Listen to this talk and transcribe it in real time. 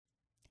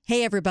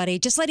Hey, everybody.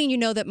 Just letting you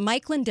know that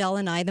Mike Lindell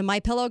and I, the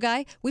MyPillow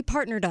guy, we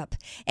partnered up.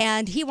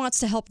 And he wants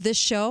to help this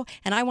show,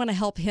 and I want to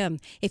help him.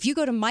 If you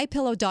go to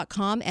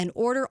MyPillow.com and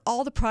order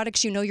all the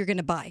products you know you're going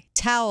to buy,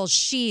 towels,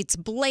 sheets,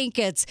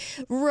 blankets,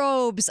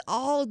 robes,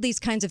 all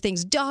these kinds of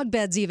things, dog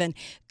beds even,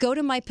 go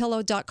to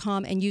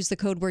MyPillow.com and use the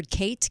code word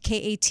KATE,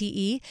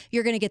 K-A-T-E.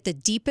 You're going to get the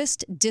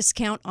deepest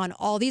discount on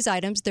all these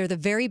items. They're the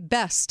very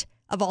best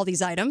of all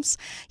these items.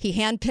 He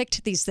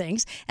handpicked these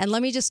things. And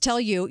let me just tell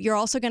you, you're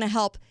also going to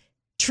help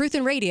Truth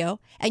in Radio,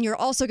 and you're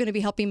also going to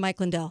be helping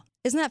Mike Lindell.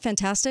 Isn't that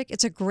fantastic?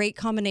 It's a great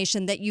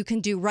combination that you can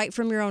do right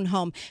from your own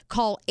home.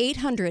 Call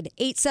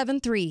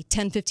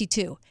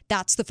 800-873-1052.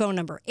 That's the phone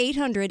number,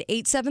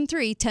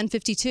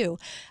 800-873-1052.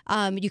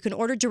 You can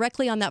order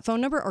directly on that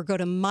phone number or go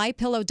to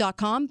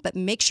mypillow.com, but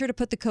make sure to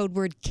put the code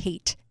word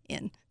KATE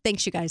in.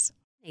 Thanks, you guys.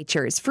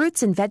 Nature's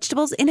fruits and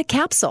vegetables in a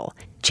capsule,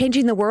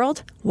 changing the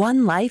world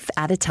one life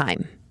at a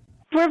time.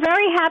 We're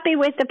very happy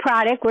with the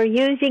product. We're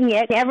using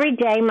it every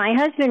day. My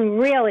husband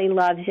really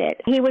loves it.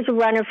 He was a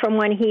runner from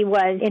when he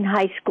was in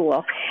high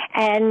school.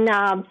 And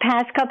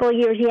past couple of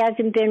years, he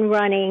hasn't been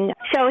running.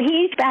 So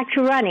he's back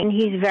to running.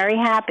 He's very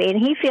happy, and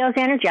he feels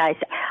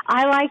energized.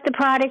 I like the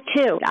product,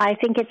 too. I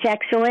think it's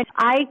excellent.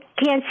 I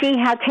can't see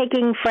how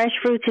taking fresh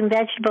fruits and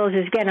vegetables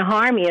is going to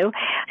harm you.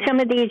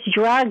 Some of these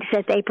drugs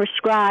that they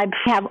prescribe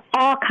have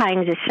all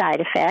kinds of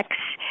side effects.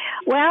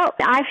 Well,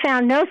 I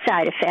found no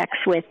side effects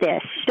with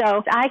this,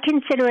 so I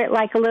consider it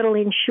like a little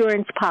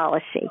insurance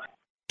policy.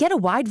 Get a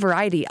wide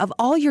variety of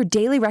all your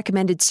daily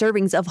recommended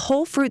servings of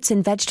whole fruits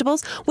and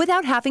vegetables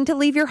without having to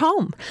leave your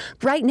home.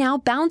 Right now,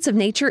 Balance of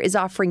Nature is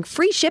offering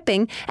free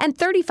shipping and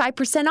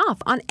 35% off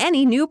on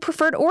any new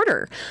preferred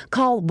order.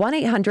 Call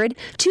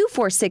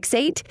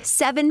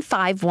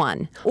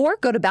 1-800-2468-751 or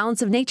go to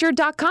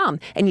balanceofnature.com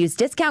and use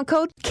discount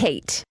code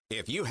KATE.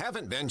 If you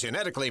haven't been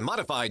genetically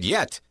modified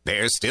yet,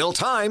 there's still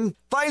time.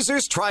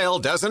 Pfizer's trial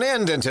doesn't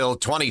end until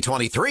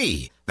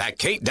 2023. That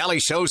Kate Dalley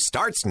Show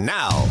starts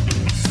now.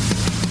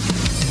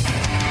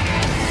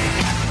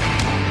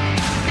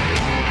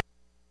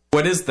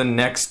 What is the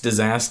next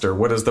disaster?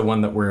 What is the one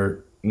that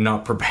we're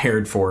not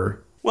prepared for?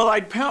 Well,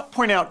 I'd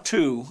point out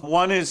two.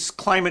 One is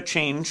climate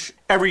change.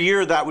 Every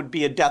year that would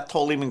be a death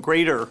toll even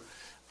greater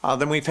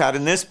than we've had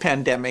in this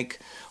pandemic.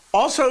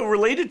 Also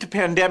related to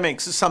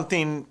pandemics is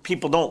something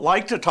people don't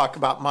like to talk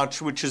about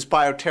much, which is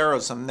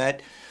bioterrorism,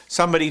 that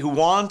somebody who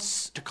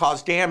wants to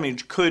cause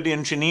damage could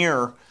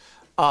engineer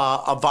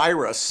a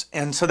virus.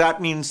 And so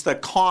that means the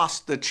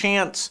cost, the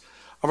chance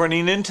of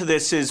running into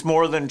this is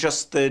more than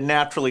just the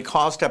naturally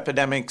caused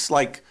epidemics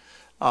like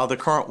the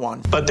current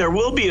one. But there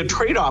will be a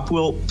trade-off.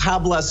 We'll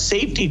have less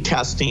safety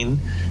testing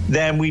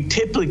than we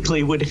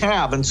typically would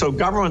have. And so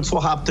governments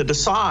will have to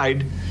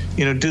decide,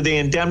 do they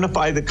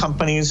indemnify the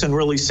companies and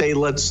really say,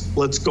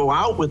 let's go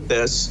out with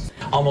this?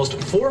 Almost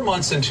 4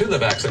 months into the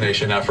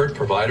vaccination effort,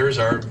 providers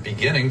are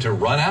beginning to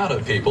run out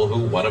of people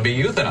who want to be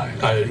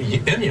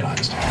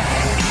immunized.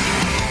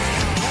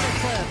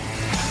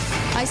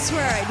 I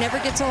swear, it never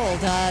gets old.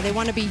 They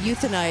want to be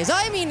euthanized.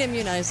 I mean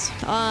immunized.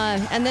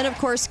 And then, of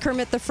course,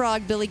 Kermit the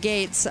Frog, Billy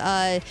Gates,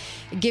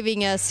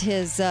 giving us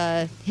his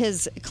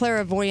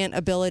clairvoyant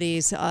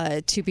abilities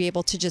to be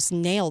able to just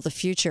nail the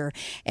future.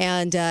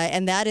 And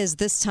that is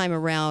this time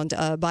around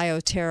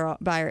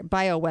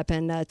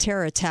bioweapon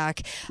terror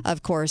attack,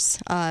 of course.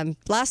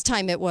 Last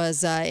time it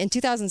was in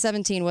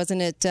 2017,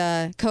 wasn't it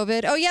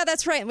COVID? Oh, yeah,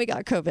 that's right. And we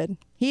got COVID.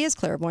 He is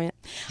clairvoyant.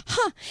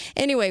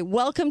 Anyway,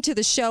 welcome to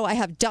the show. I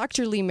have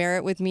Dr. Lee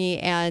Merritt with me,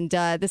 and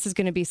this is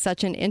going to be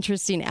such an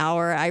interesting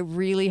hour. I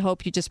really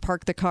hope you just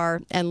park the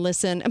car and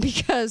listen,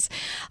 because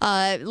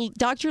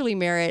Dr. Lee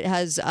Merritt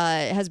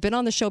has been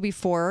on the show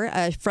before,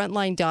 a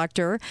frontline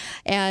doctor,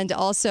 and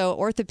also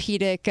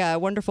orthopedic,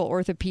 wonderful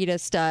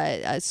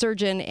orthopedist,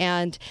 surgeon,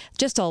 and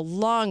just a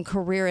long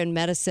career in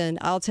medicine.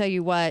 I'll tell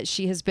you what,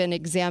 she has been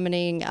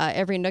examining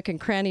every nook and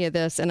cranny of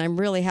this, and I'm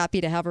really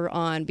happy to have her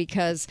on,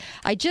 because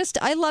I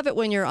love it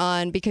when you're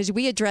on, because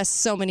we address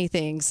so many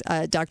things.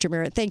 Dr.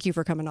 Merritt, thank you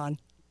for coming on.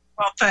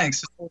 Well,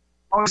 thanks. It's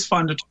always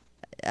fun to talk.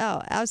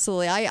 Oh,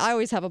 absolutely. I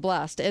always have a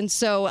blast. And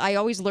so I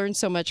always learn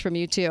so much from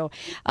you, too.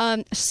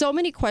 So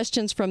many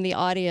questions from the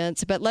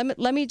audience, but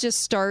let me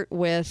just start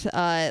with,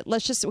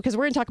 because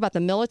we're going to talk about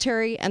the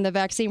military and the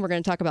vaccine. We're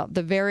going to talk about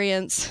the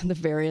variants.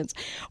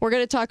 We're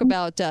going to talk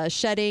about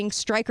shedding,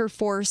 Stryker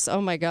Force.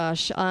 Oh, my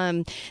gosh.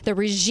 The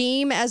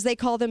regime, as they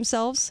call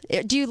themselves.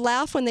 Do you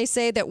laugh when they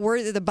say that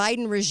we're the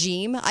Biden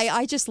regime?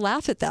 I just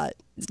laugh at that.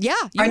 Yeah,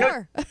 you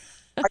are.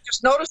 I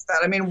just noticed that.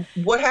 I mean,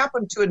 what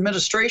happened to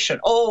administration?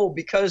 Oh,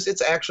 because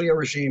it's actually a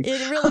regime.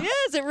 It really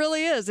is. It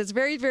really is. It's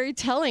very, very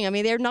telling. I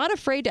mean, they're not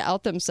afraid to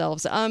out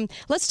themselves.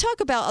 Let's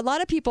talk about, a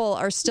lot of people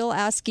are still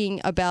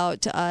asking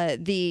about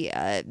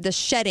the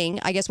shedding.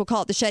 I guess we'll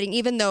call it the shedding,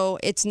 even though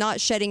it's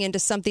not shedding into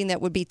something that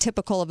would be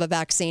typical of a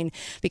vaccine,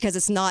 because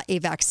it's not a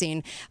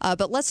vaccine.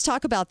 But let's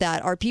talk about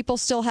that. Are people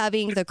still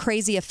having the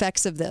crazy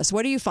effects of this?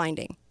 What are you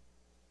finding?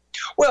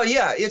 Well,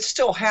 yeah, it's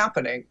still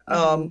happening.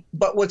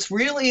 But what's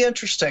really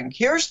interesting,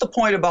 here's the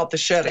point about the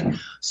shedding.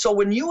 So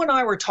when you and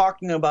I were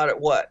talking about it,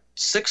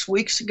 6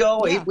 weeks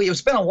ago, Yeah. 8 weeks.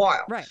 It's been a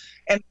while. Right.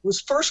 And it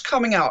was first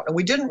coming out, and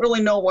we didn't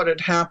really know what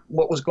had happened,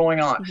 what was going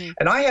on.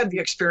 And I had the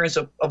experience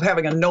of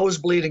having a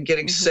nosebleed and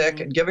getting sick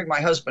and giving my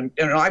husband,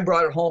 and I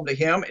brought it home to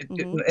him.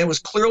 It was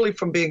clearly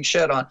from being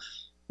shed on.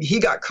 He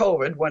got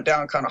COVID, went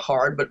down kind of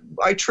hard, but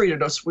I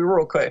treated us. We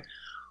were okay.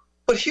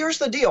 But here's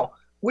the deal.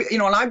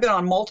 And I've been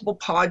on multiple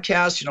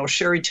podcasts,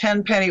 Sherry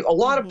Tenpenny, a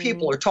lot of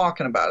people are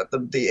talking about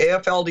it, the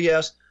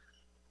AFLDS.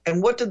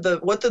 And what did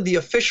the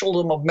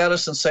officialdom of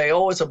medicine say?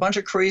 Oh, it's a bunch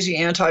of crazy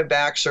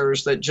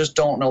anti-vaxxers that just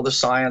don't know the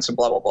science and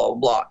blah, blah, blah,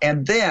 blah.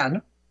 And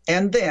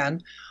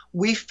then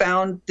we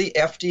found the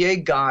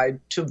FDA guide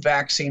to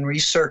vaccine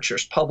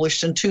researchers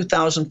published in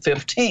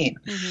 2015.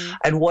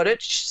 And what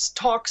it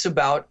talks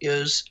about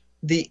is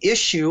the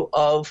issue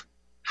of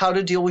how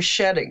to deal with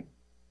shedding.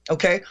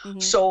 Okay.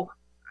 So,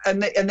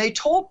 and they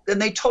told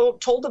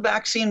the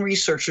vaccine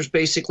researchers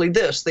basically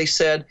this. They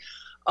said,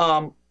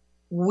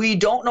 we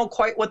don't know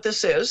quite what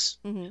this is,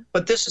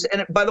 but this is,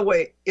 and by the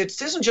way,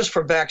 it isn't just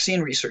for vaccine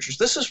researchers.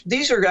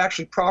 These are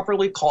actually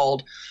properly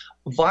called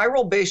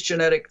viral-based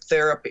genetic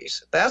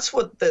therapies. That's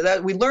what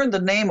we learned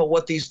the name of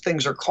what these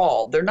things are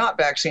called. They're not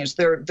vaccines.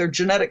 They're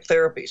genetic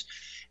therapies,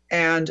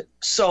 and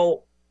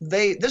so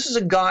this is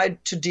a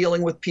guide to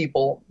dealing with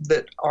people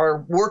that are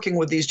working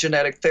with these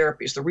genetic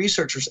therapies, the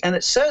researchers, and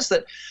it says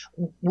that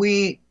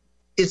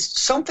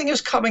something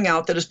is coming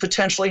out that is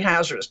potentially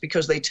hazardous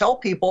because they tell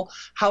people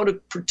how to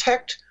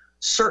protect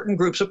certain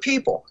groups of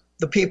people.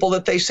 The people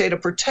that they say to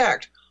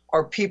protect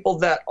are people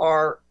that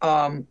are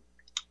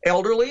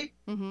elderly,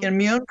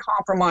 immune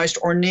compromised,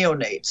 or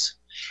neonates.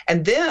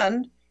 And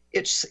then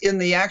it's in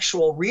the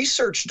actual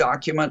research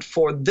document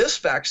for this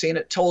vaccine.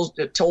 It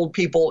told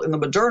people in the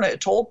Moderna,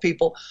 it told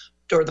people,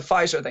 or the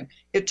Pfizer thing,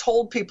 it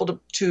told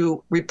people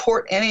to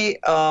report any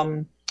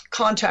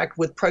contact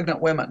with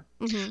pregnant women.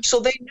 So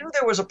they knew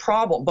there was a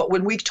problem. But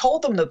when we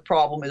told them the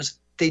problem is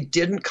they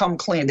didn't come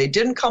clean. They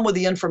didn't come with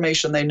the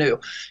information they knew.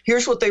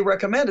 Here's what they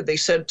recommended. They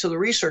said to the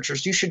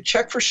researchers, you should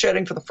check for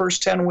shedding for the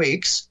first 10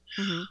 weeks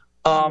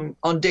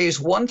on days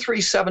 1,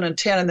 3, 7, and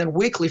 10, and then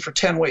weekly for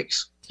 10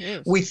 weeks.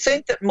 Jeez. We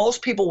think that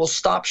most people will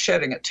stop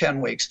shedding at 10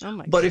 weeks.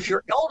 But if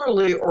you're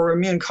elderly or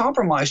immune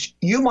compromised,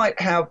 you might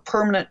have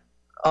permanent,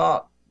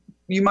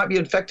 you might be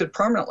infected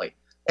permanently,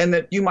 and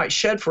that you might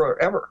shed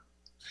forever.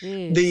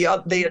 They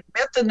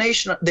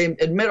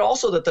admit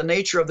also that the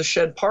nature of the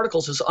shed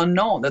particles is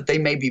unknown, that they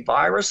may be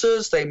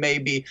viruses, they may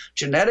be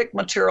genetic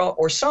material,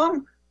 or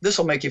this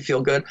will make you feel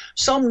good,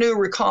 some new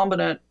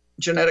recombinant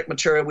genetic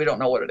material, we don't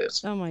know what it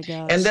is. Oh my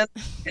gosh. And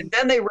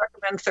then they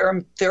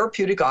recommend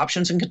therapeutic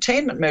options and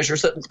containment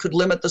measures that could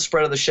limit the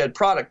spread of the shed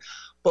product.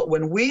 But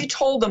when we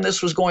told them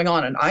this was going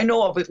on, and I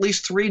know of at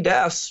least 3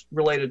 deaths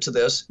related to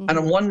this,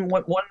 and one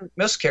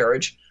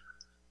miscarriage,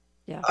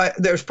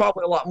 there's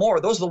probably a lot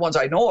more. Those are the ones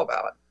I know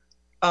about.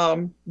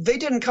 They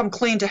didn't come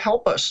clean to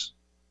help us.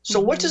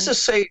 So what does this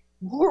say?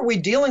 Who are we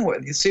dealing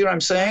with? You see what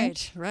I'm saying?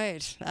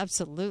 Right.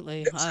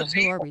 Absolutely.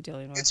 Who are we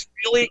dealing with? It's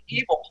really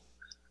evil.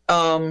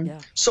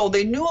 So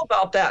they knew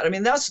about that. I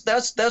mean,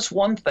 that's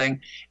one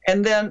thing.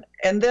 And the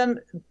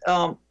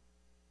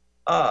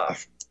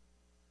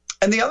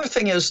other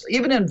thing is,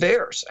 even in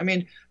VAERS, I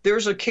mean,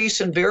 there's a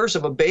case in VAERS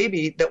of a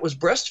baby that was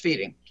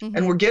breastfeeding.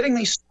 And we're getting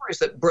these stories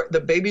that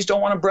the babies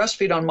don't want to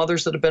breastfeed on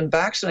mothers that have been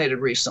vaccinated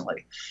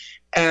recently.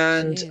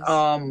 And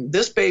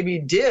this baby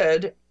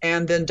did,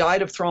 and then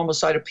died of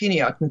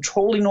thrombocytopenia, a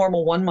totally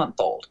normal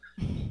 1-month-old.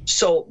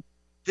 So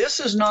this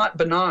is not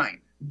benign.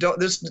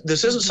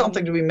 This isn't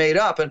something to be made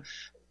up. And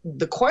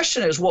the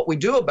question is what we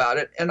do about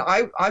it. And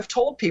I've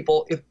told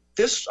people, if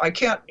this, I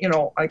can't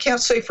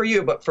say for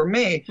you, but for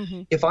me,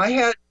 if I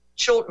had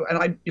children,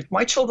 and if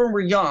my children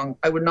were young,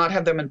 I would not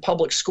have them in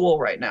public school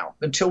right now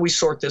until we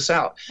sort this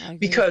out.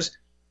 Because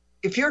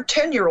if your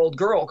 10-year-old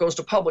girl goes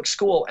to public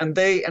school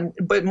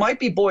but it might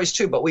be boys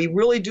too, but we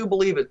really do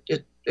believe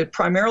it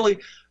primarily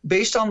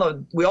based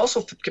on we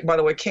also, by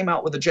the way, came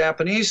out with a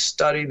Japanese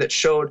study that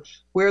showed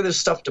where this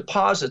stuff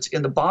deposits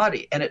in the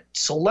body, and it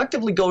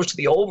selectively goes to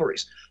the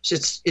ovaries. So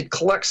it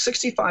collects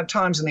 65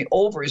 times in the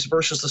ovaries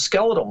versus the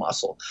skeletal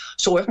muscle.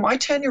 So if my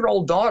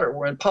 10-year-old daughter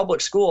were in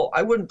public school,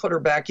 I wouldn't put her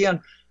back in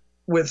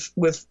once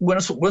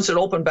it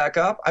opened back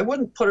up, I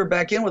wouldn't put her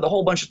back in with a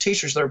whole bunch of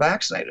teachers that are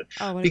vaccinated,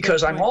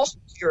 because I'm also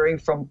hearing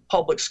from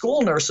public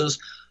school nurses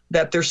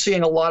that they're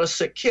seeing a lot of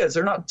sick kids.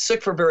 They're not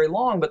sick for very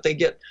long, but they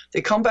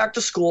come back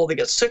to school, they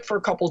get sick for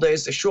a couple of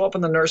days, they show up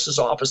in the nurse's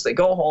office, they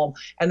go home,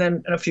 and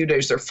then in a few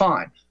days they're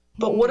fine.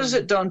 But what has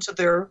it done to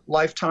their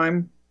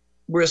lifetime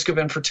risk of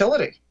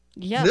infertility?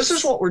 Yes. This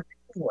is what we're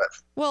dealing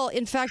with. Well,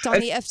 in fact, on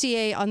the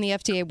FDA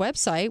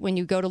website, when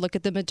you go to look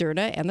at the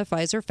Moderna and the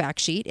Pfizer fact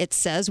sheet, it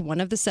says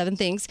one of the 7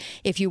 things: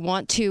 if you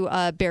want to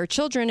bear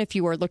children, if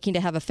you are looking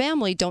to have a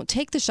family, don't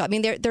take the shot. I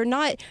mean, they're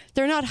not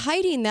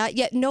hiding that,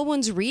 yet no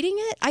one's reading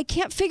it. I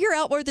can't figure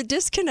out where the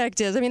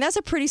disconnect is. I mean, that's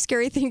a pretty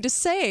scary thing to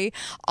say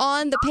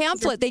on the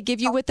pamphlet they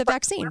give you with the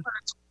vaccine.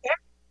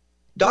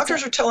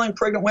 Doctors are telling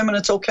pregnant women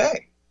it's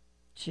okay.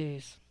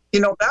 Jeez.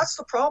 That's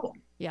the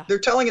problem. Yeah. They're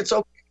telling it's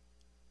okay.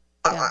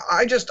 Yeah.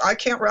 I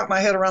can't wrap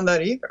my head around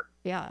that either.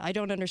 Yeah, I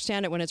don't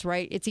understand it when it's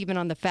right. It's even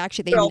on the fact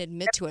sheet. They even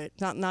admit to it.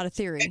 It's not a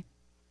theory.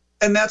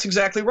 And that's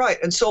exactly right.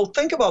 And so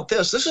think about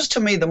this. This is, to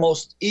me, the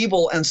most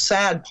evil and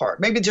sad part,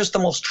 maybe just the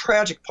most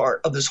tragic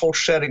part of this whole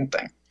shedding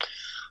thing.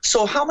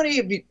 So how many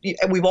of you,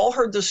 and we've all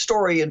heard this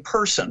story in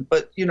person,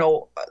 but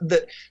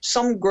that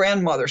some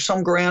grandmother,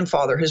 some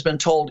grandfather has been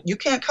told, you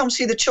can't come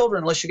see the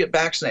children unless you get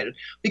vaccinated,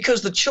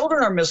 because the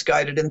children are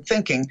misguided in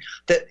thinking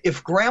that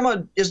if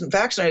grandma isn't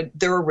vaccinated,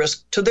 they're a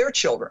risk to their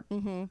children.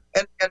 Mm-hmm.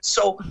 And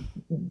so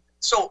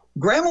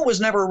grandma was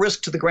never a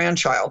risk to the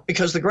grandchild,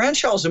 because the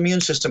grandchild's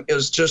immune system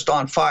is just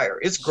on fire.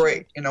 It's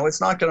great.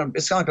 It's not going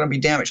to be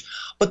damaged.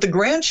 But the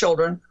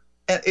grandchildren,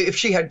 if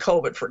she had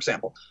COVID, for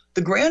example,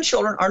 the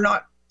grandchildren are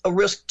not a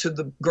risk to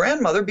the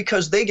grandmother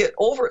because they get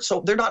over it.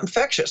 So they're not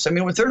infectious. I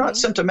mean, if they're not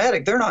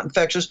symptomatic, they're not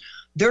infectious,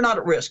 they're not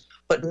at risk.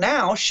 But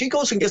now she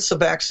goes and gets the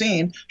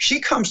vaccine. She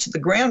comes to the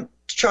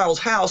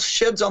grandchild's house,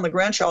 sheds on the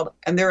grandchild,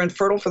 and they're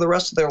infertile for the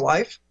rest of their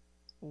life.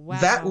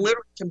 Wow. That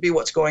literally can be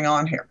what's going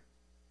on here.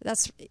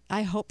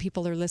 I hope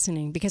people are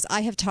listening, because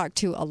I have talked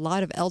to a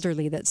lot of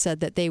elderly that said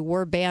that they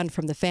were banned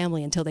from the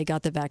family until they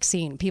got the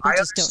vaccine. People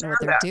just don't know what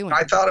they're doing.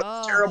 I thought it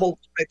was terrible.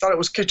 I thought it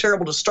was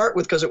terrible to start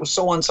with because it was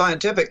so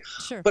unscientific.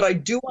 Sure. But I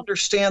do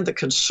understand the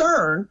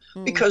concern,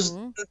 because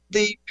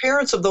the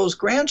parents of those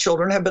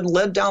grandchildren have been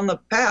led down the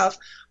path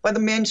by the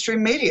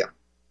mainstream media.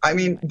 I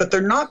mean, but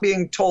they're not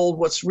being told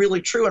what's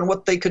really true and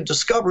what they could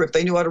discover if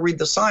they knew how to read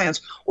the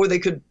science, or they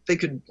could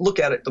look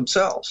at it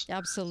themselves.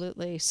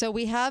 Absolutely. So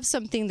we have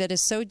something that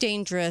is so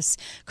dangerous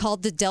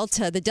called the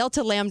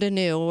Delta Lambda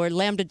Nu, or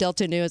Lambda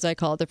Delta Nu, as I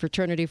call it, the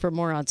fraternity for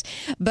morons.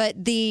 But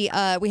we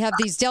have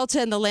these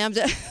Delta and the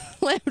Lambda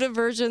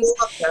versions.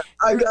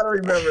 I gotta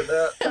remember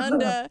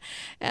that.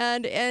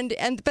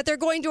 But they're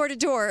going door to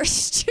door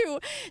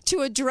to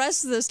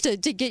address this, to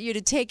get you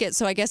to take it.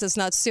 So I guess it's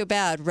not so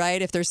bad,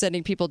 right? If they're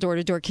sending people door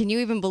to door. Can you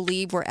even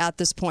believe we're at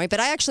this point? But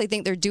I actually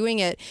think they're doing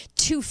it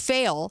to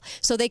fail,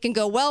 so they can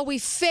go, well, we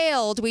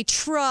failed, we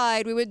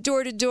tried, we went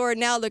door to door,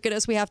 now look at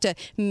us, we have to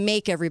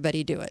make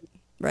everybody do it,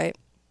 right?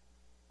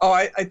 Oh,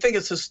 I think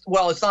it's just,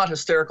 well, it's not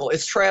hysterical,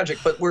 it's tragic,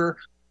 but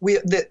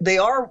they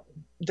are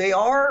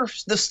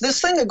this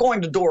thing of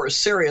going to door is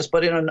serious,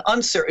 but in a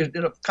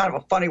kind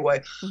of a funny way.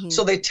 Mm-hmm.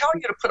 So they tell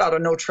you to put out a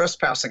no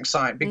trespassing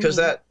sign, because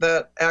that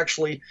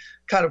actually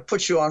kind of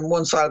puts you on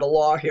one side of the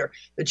law here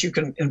that you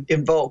can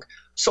invoke.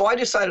 So I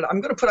decided I'm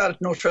going to put out a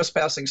no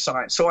trespassing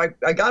sign. So I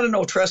got a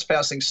no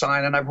trespassing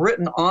sign, and I've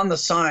written on the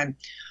sign,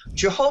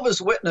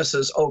 Jehovah's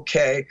Witnesses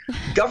okay,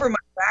 government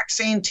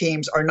vaccine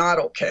teams are not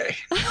okay.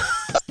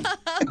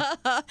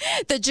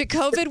 The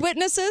Jehovah's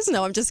Witnesses?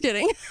 No, I'm just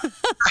kidding.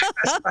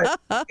 I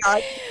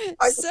thought it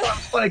was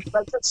funny because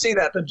I could see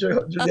that.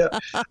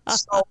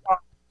 So,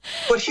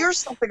 but here's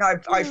something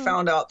I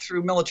found out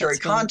through military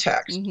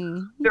contacts.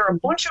 Mm-hmm. There are a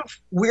bunch of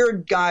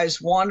weird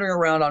guys wandering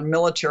around on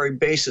military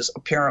bases,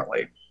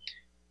 apparently,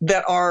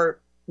 that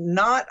are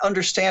not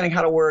understanding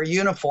how to wear a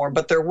uniform,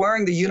 but they're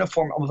wearing the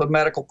uniform of a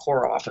medical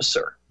corps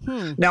officer.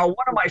 Now,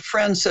 one of my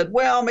friends said,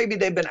 well, maybe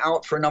they've been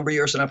out for a number of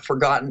years and have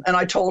forgotten. And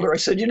I told her, I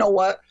said, you know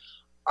what?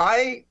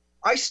 I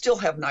still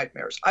have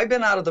nightmares. I've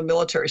been out of the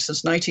military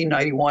since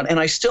 1991, and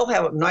I still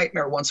have a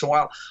nightmare once in a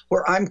while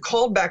where I'm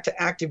called back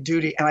to active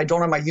duty and I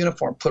don't have my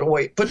uniform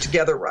put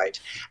together right.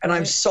 And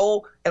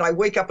and I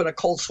wake up in a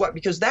cold sweat,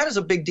 because that is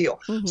a big deal.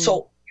 Mm-hmm.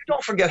 So you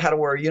don't forget how to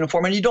wear a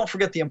uniform, and you don't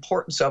forget the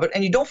importance of it,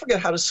 and you don't forget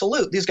how to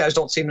salute. These guys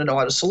don't seem to know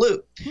how to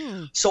salute.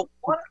 So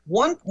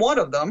one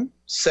of them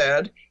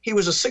said he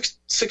was a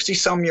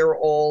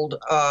 60-some-year-old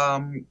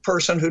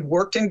person who'd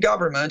worked in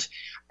government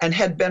and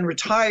had been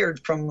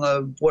retired from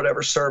the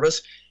whatever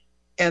service,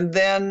 and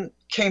then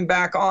came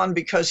back on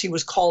because he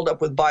was called up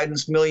with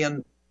Biden's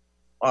million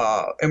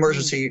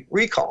emergency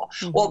recall.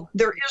 Mm-hmm. Well,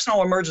 there is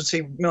no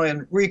emergency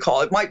million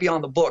recall. It might be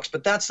on the books,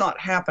 but that's not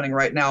happening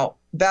right now.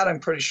 That I'm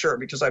pretty sure,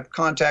 because I've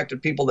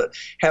contacted people that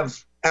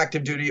have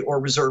active duty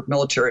or reserve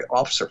military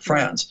officer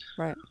friends.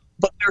 Right.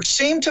 But there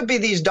seem to be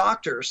these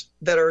doctors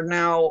that are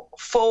now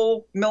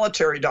faux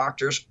military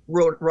doctors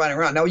running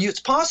around. Now, it's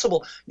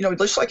possible,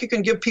 just like you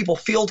can give people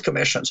field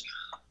commissions,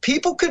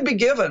 people could be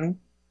given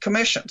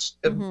commissions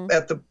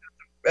at the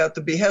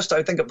behest,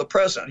 I think, of the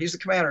president. He's the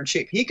commander in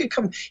chief. He could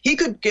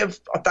give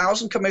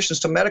 1,000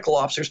 commissions to medical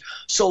officers,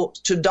 so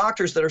to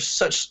doctors that are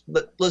such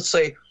that, let's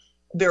say,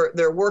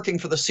 they're working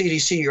for the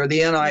CDC or the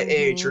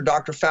NIH or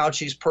Dr.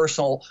 Fauci's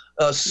personal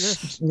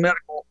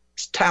medical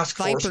task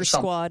force Viper or something.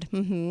 Squad.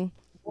 Mm-hmm.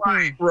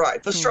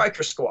 Right, the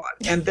Stryker Squad.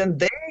 And then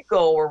they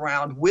go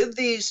around with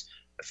these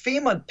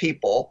FEMA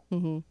people,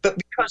 but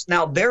because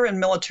now they're in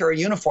military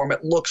uniform,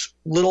 it looks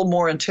a little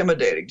more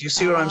intimidating. Do you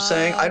see what I'm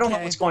saying? I don't know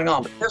what's going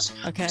on, but this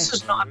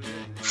is not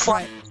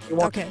fun.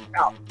 Okay.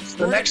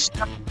 The next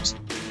step is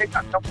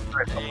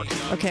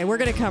Okay, we're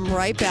going to come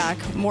right back.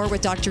 More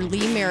with Dr.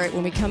 Lee Merritt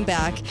when we come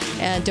back.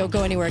 And don't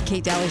go anywhere.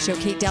 Kate Dalley Show,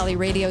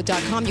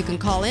 KateDalleyRadio.com. You can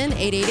call in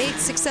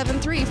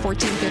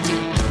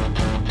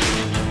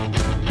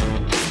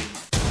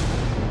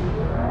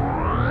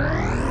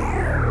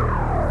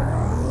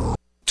 888-673-1450.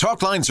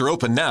 Talk lines are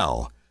open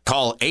now.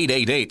 Call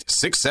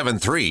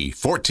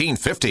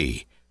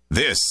 888-673-1450.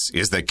 This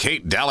is the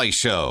Kate Dalley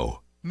Show.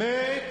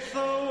 Make the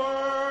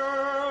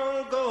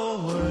world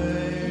go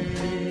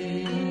away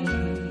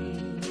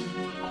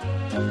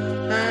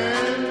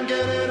and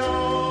get it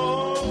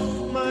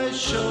off my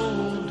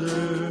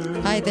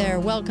shoulder. Hi there.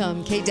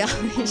 Welcome, Kate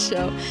Dalley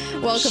Show.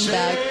 Welcome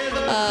back.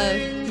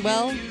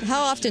 Well,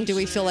 how often do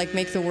we feel like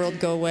make the world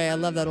go away? I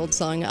love that old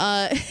song.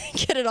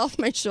 Get it off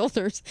my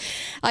shoulders.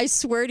 I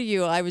swear to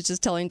you, I was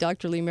just telling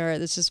Dr. Lee Merritt,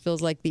 this just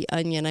feels like The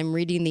Onion. I'm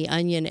reading The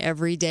Onion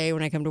every day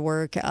when I come to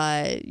work. For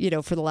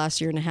the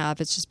last year and a half,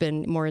 it's just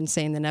been more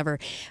insane than ever.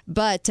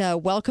 But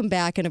welcome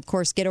back. And of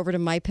course, get over to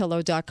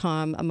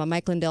mypillow.com.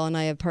 Mike Lindell and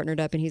I have partnered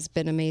up, and he's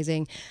been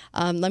amazing.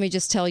 Let me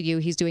just tell you,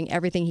 he's doing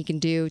everything he can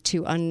do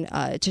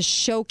to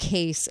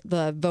showcase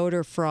the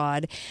voter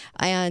fraud.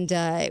 And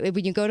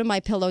when you go to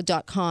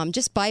mypillow.com,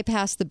 just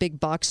bypass the big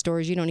box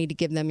stores. You don't need to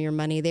give them your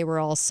money. They were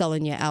all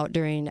selling you out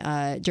during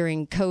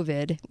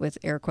COVID, with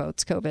air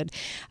quotes, COVID.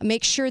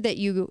 Make sure that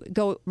you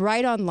go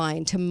right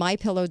online to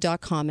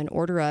mypillow.com and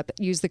order up.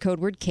 Use the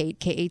code word Kate,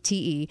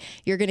 K-A-T-E.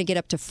 You're going to get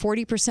up to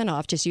 40%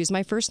 off. Just use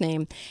my first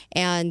name.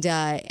 And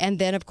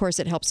then, of course,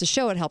 it helps the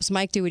show. It helps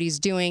Mike do what he's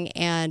doing.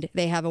 And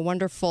they have a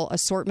wonderful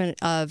assortment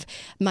of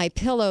my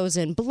pillows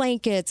and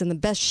blankets and the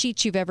best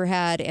sheets you've ever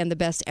had and the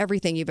best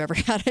everything you've ever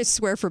had, I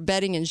swear, for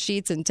bedding and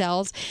sheets and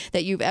towels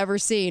that you've ever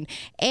seen.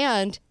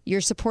 And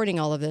you're supporting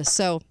all of this.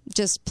 So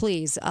just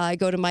please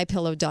go to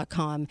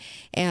mypillow.com.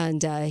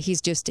 And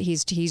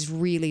he's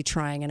really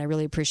trying, and I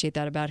really appreciate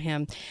that about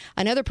him.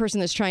 Another person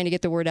that's trying to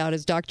get the word out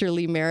is Dr.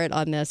 Lee Merritt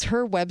on this.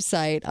 Her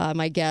website,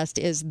 my guest,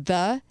 is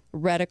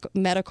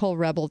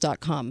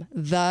medicalrebel.com.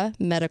 The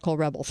Medical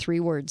Rebel, 3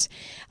 words,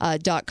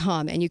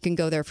 .com. And you can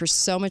go there for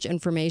so much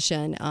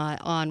information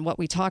on what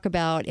we talk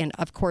about and,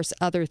 of course,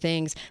 other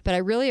things. But I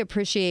really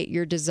appreciate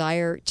your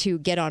desire to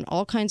get on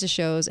all kinds of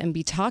shows and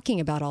be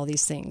talking about all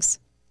these things.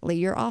 Lee,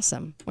 you're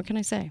awesome. What can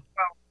I say?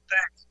 Well,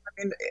 thanks. I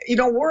mean,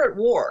 we're at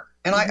war.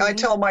 And I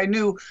tell my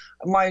new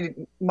line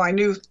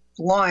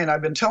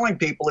I've been telling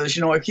people is,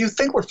 if you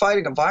think we're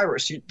fighting a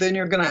virus, then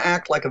you're going to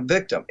act like a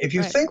victim. If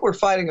you think we're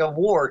fighting a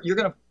war, you're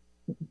going to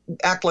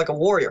act like a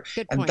warrior.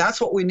 And that's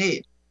what we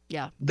need.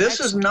 Yeah. This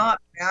is not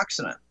an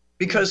accident.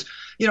 Because,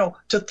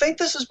 to think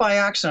this is by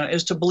accident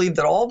is to believe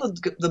that all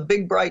the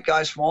big bright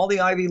guys from all the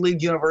Ivy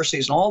League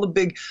universities and all the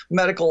big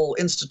medical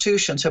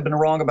institutions have been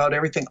wrong about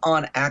everything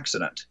on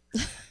accident.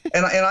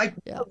 And I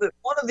know that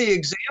one of the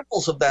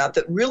examples of that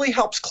really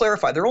helps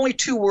clarify, there are only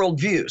 2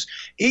 worldviews.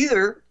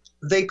 Either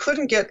they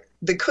couldn't,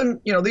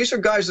 these are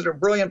guys that are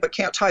brilliant but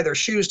can't tie their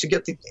shoes to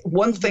get the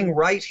one thing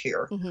right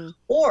here,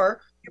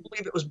 or you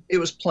believe it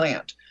was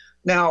planned.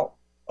 Now,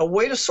 a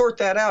way to sort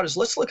that out is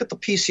let's look at the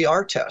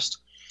PCR test.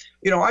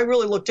 I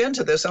really looked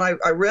into this, and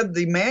I read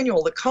the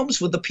manual that comes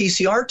with the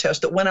PCR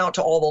test that went out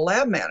to all the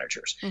lab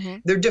managers.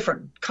 They're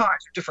different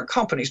kinds, different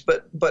companies,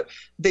 but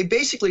they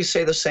basically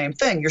say the same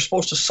thing. You're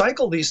supposed to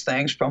cycle these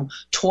things from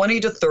 20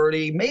 to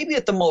 30, maybe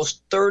at the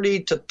most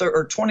 30 to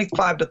or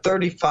 25 to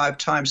 35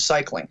 times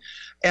cycling.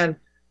 And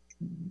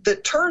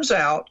that turns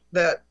out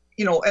that,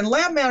 and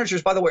lab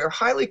managers, by the way, are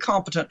highly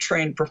competent,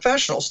 trained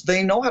professionals.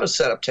 They know how to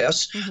set up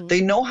tests. They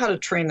know how to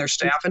train their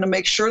staff and to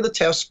make sure the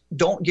tests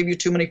don't give you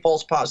too many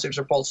false positives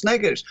or false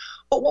negatives.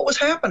 But what was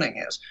happening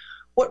is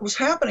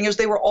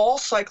they were all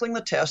cycling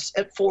the tests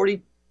at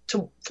 40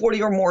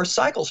 or more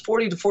cycles,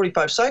 40 to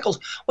 45 cycles,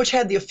 which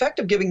had the effect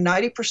of giving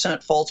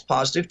 90% false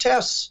positive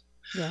tests.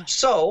 Yeah.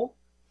 So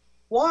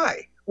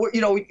why? Well,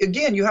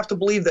 again, you have to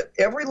believe that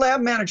every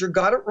lab manager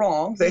got it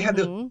wrong. They had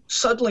to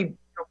suddenly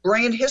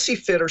brain hissy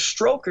fit or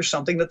stroke or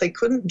something that they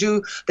couldn't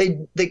do.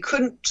 They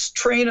couldn't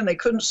train and they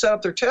couldn't set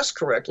up their tests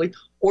correctly,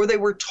 or they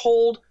were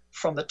told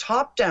from the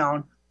top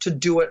down to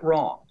do it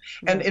wrong.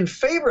 And in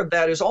favor of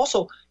that is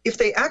also, if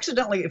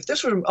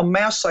this was a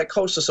mass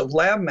psychosis of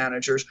lab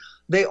managers,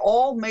 they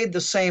all made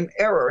the same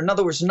error. In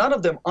other words, none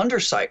of them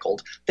undercycled.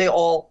 They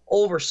all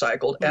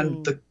overcycled.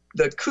 And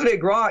the coup de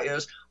grace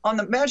is, on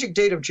the magic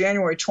date of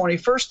January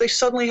 21st, they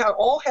suddenly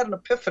all had an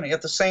epiphany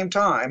at the same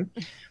time.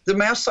 The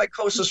mass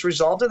psychosis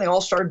resolved, and they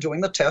all started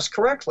doing the test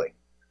correctly.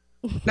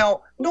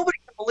 Now, nobody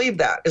can believe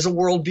that as a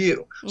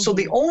worldview. So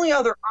the only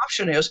other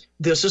option is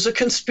this is a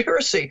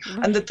conspiracy,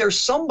 and that there's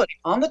somebody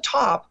on the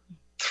top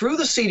through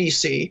the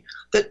CDC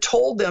that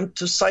told them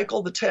to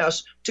cycle the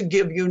test to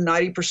give you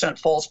 90%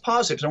 false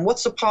positives. And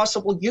what's the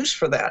possible use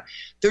for that?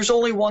 There's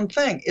only one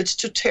thing. It's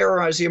to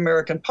terrorize the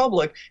American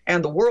public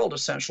and the world,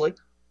 essentially,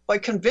 by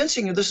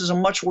convincing you this is a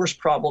much worse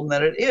problem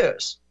than it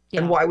is.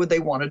 Yeah. And why would they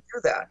want to do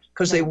that?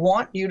 Because they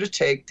want you to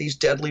take these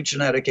deadly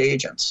genetic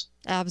agents.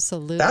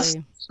 Absolutely. That's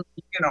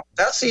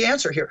the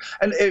answer here.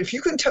 And if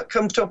you can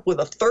come up with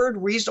a third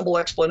reasonable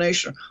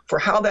explanation for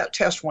how that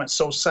test went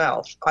so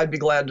south, I'd be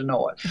glad to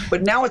know it.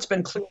 But now it's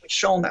been clearly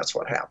shown that's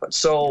what happened.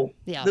 So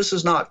this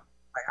is not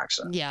by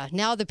accident. Yeah.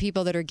 Now the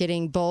people that are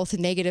getting both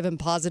negative and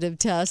positive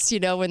tests,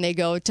 when they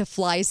go to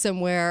fly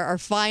somewhere, are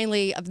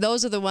finally,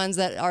 those are the ones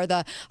that are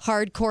the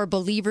hardcore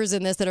believers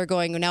in this that are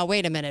going, now,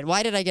 wait a minute,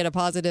 why did I get a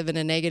positive and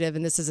a negative?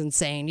 And this is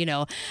insane,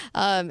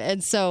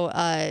 And so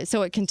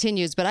it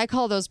continues. But I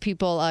call those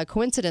people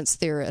coincidence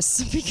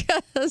theorists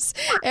because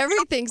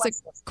everything's a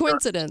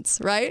coincidence,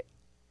 right?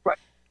 Right.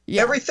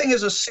 Yeah. Everything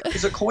is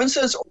a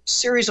coincidence or a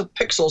series of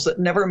pixels that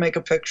never make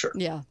a picture.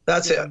 Yeah.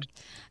 That's it.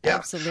 Yeah.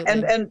 Absolutely.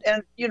 And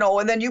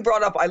then you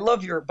brought up, I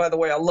love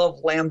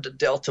Lambda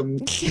Delta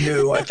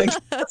Nu. I think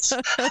that's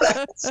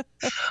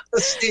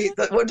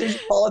what did you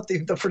call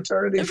it? The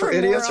fraternity for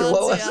idiots, morons,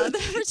 or what was yeah, it? the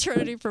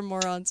fraternity for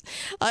morons.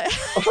 I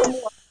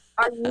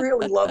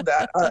really love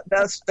that.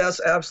 That's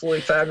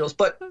absolutely fabulous.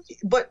 But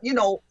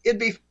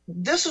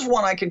this is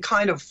one I can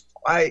kind of,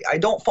 I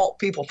don't fault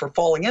people for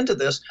falling into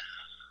this,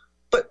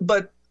 but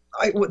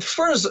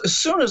as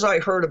soon as I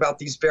heard about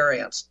these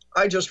variants,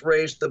 I just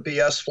raised the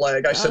BS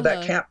flag. I said,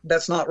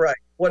 that's not right.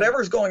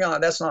 Whatever's going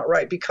on, that's not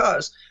right,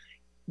 because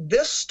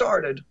this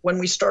started when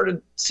we started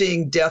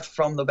seeing death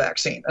from the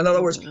vaccine. In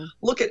other words,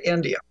 look at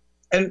India.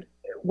 And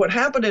what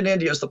happened in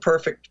India is the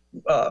perfect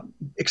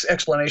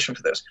explanation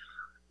for this.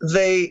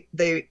 They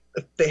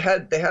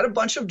had a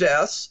bunch of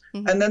deaths,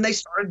 and then they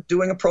started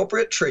doing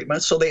appropriate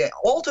treatment. So they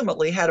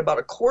ultimately had about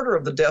a quarter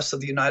of the deaths of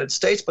the United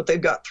States, but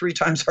they've got 3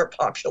 times our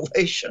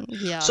population.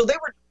 Yeah. So they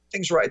were doing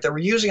things right. They were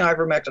using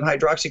ivermectin,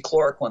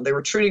 hydroxychloroquine. They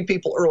were treating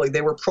people early.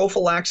 They were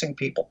prophylaxing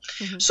people.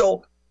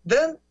 So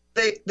then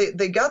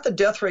they got the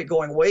death rate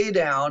going way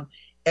down,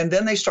 and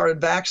then they started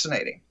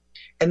vaccinating.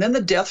 And then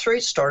the death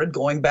rate started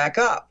going back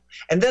up.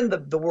 And then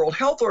the World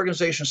Health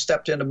Organization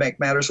stepped in to make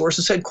matters worse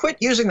and said, quit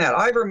using that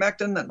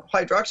ivermectin and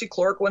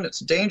hydroxychloroquine. It's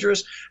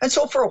dangerous. And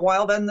so for a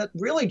while, then that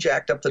really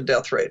jacked up the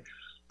death rate.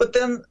 But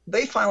then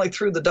they finally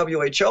threw the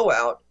WHO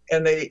out,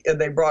 and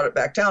they brought it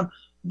back down.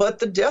 But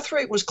the death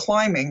rate was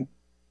climbing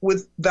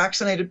with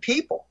vaccinated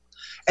people.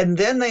 And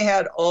then they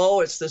had,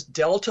 it's this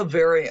Delta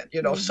variant.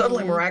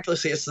 Suddenly,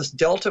 miraculously, it's this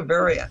Delta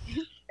variant.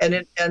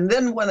 And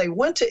then when they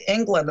went to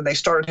England and they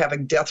started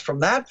having death from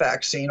that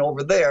vaccine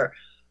over there,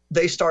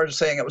 they started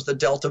saying it was the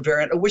Delta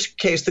variant, in which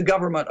case the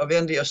government of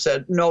India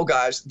said, no,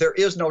 guys, there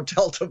is no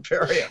Delta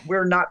variant.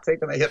 We're not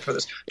taking a hit for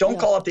this. Don't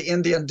call it the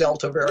Indian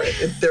Delta variant.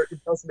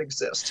 It doesn't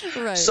exist.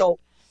 Right. So,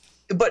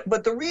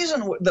 but the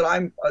reason that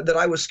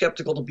I was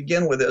skeptical to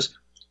begin with is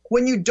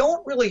when you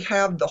don't really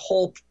have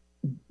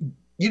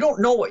you don't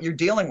know what you're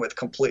dealing with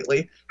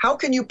completely. How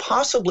can you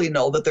possibly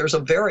know that there's a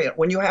variant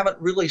when you haven't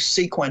really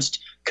sequenced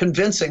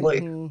convincingly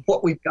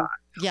what we've got?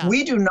 Yeah.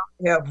 We do not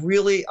have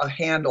really a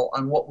handle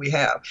on what we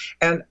have.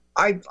 And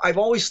I've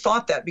always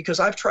thought that because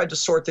I've tried to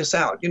sort this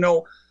out.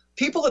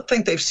 People that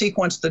think they've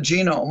sequenced the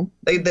genome,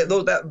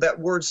 that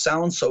word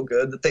sounds so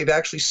good that they've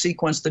actually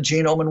sequenced the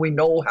genome, and we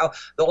know how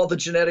all the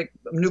genetic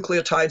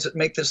nucleotides that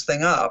make this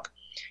thing up,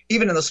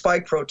 even in the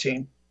spike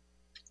protein.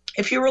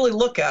 If you really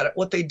look at it,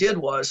 what they did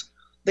was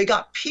they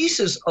got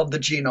pieces of the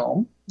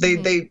genome.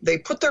 They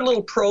put their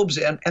little probes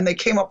in, and they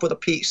came up with a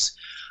piece.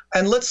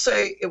 And let's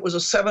say it was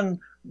a 7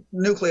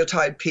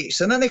 nucleotide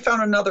piece, and then they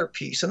found another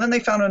piece, and then they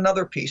found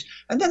another piece,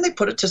 and then they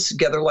put it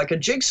together like a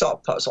jigsaw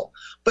puzzle.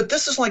 But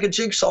this is like a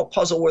jigsaw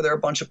puzzle where there are a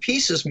bunch of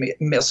pieces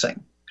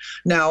missing.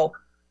 Now,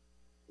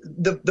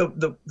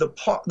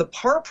 the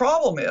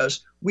problem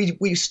is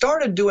we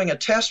started doing a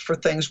test for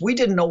things we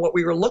didn't know what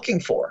we were looking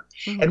for.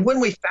 And when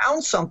we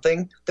found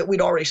something that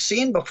we'd already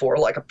seen before,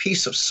 like a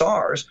piece of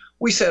SARS,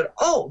 we said,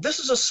 oh, this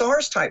is a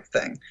SARS type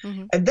thing.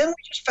 And then we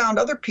just found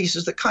other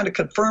pieces that kind of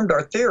confirmed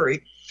our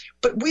theory,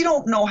 but we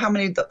don't know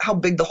how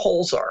big the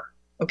holes are.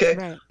 Okay.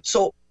 Right.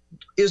 So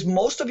is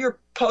most of your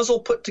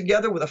puzzle put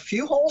together with a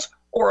few holes,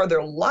 or are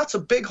there lots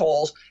of big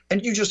holes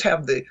and you just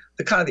have the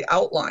kind of the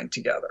outline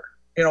together?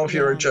 If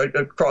you're a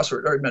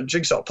crossword or a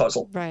jigsaw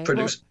puzzle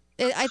producer.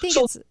 I think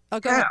it's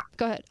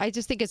go ahead. I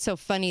just think it's so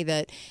funny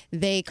that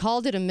they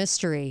called it a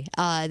mystery.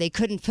 They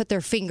couldn't put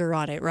their finger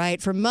on it, right?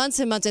 For months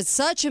and months, it's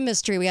such a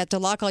mystery. We had to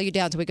lock all you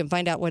down so we can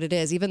find out what it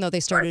is. Even though they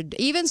started,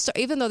 even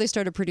though they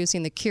started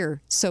producing the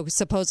cure, so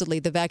supposedly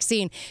the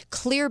vaccine,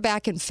 clear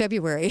back in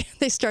February,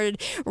 they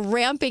started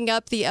ramping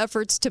up the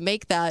efforts to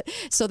make that.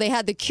 So they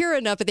had the cure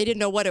enough, but they didn't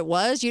know what it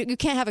was. You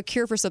can't have a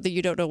cure for something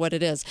you don't know what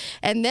it is.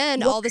 And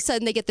then all of a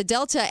sudden they get the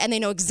Delta, and they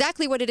know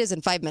exactly what it is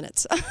in 5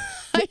 minutes.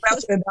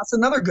 That's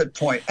another good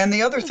point. And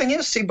the other thing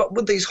is, but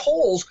with these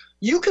holes,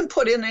 you can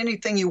put in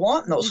anything you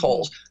want in those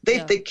holes.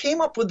 They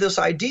came up with this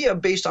idea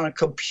based on a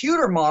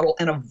computer model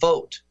and a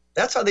vote.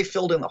 That's how they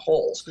filled in the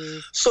holes.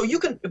 So you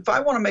can, if I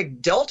want to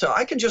make Delta,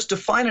 I can just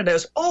define it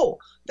as,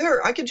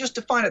 I can just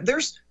define it.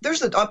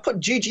 I'll put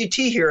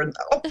GGT here, and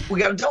we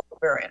got a Delta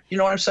variant. You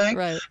know what I'm saying?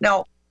 Right.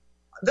 Now,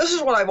 this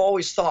is what I've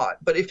always thought.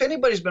 But if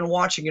anybody's been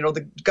watching,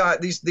 the guy,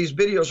 these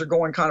videos are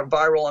going kind of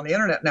viral on the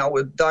internet now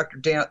with Dr.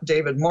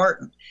 David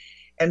Martin.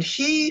 And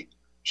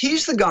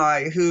he's the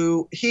guy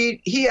who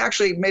he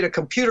actually made a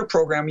computer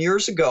program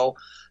years ago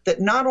that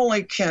not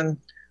only can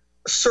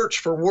search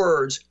for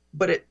words,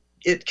 but it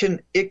it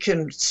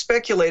can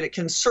speculate, it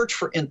can search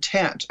for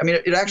intent. I mean,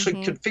 it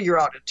actually can figure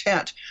out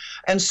intent.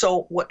 And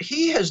so what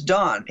he has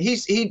done,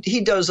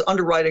 he does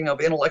underwriting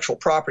of intellectual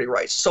property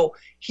rights. So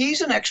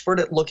he's an expert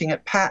at looking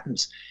at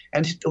patents.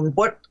 And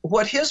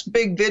what his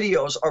big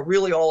videos are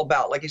really all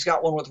about, like he's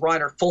got one with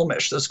Reiner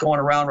Fullmish that's going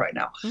around right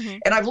now.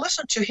 And I've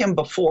listened to him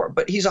before,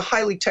 but he's a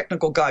highly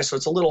technical guy, so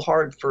it's a little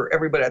hard for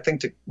everybody, I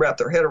think, to wrap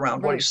their head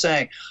around what he's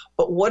saying.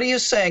 But what he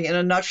is saying in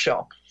a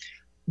nutshell,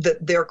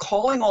 that they're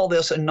calling all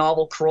this a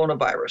novel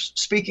coronavirus,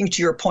 speaking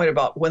to your point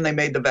about when they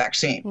made the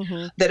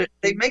vaccine, that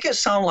they make it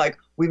sound like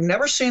we've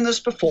never seen this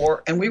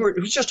before, and it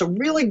was just a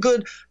really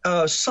good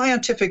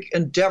scientific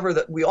endeavor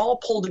that we all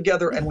pulled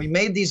together and we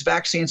made these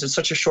vaccines in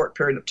such a short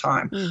period of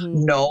time.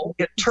 No,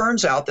 it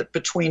turns out that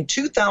between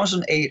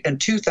 2008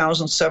 and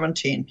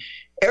 2017,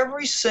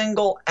 every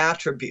single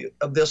attribute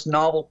of this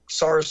novel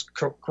SARS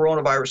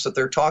coronavirus that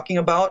they're talking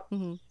about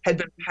had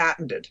been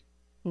patented.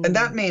 And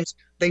that means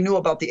they knew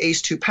about the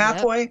ACE2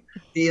 pathway,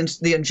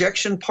 the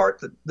injection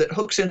part that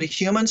hooks into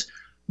humans,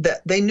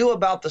 that they knew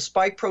about the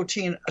spike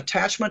protein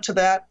attachment to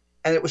that,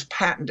 and it was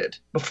patented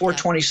before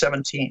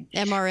 2017.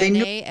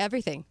 mRNA,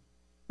 everything,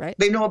 right?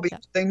 They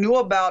knew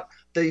about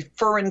the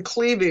furin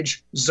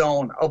cleavage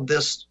zone of the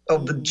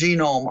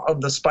genome of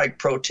the spike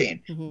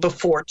protein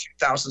before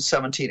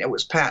 2017. It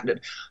was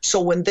patented. So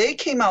when they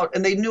came out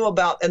and they knew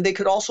about, and they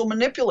could also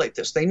manipulate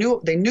this. They knew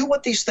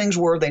what these things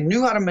were. They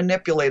knew how to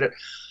manipulate it.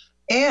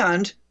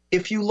 And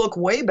if you look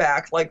way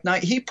back, like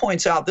he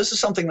points out, this is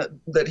something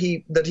that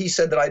he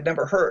said that I'd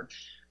never heard,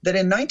 that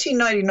in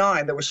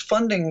 1999 there was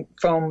funding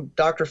from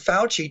Dr.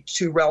 Fauci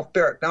to Ralph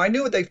Barrick. Now I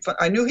knew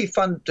he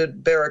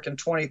funded Barrick in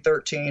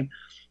 2013,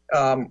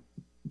 $10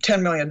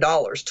 million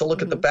to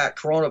look at the bat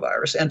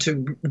coronavirus and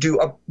to do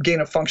gain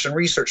of function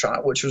research on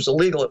it, which was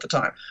illegal at the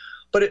time.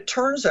 But it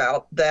turns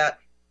out that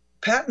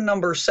patent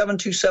number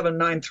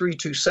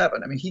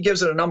 7279327, I mean, he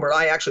gives it a number.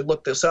 I actually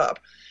looked this up.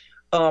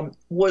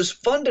 Was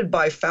funded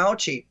by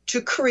Fauci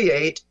to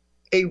create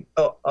a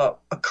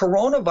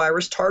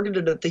coronavirus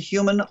targeted at the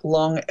human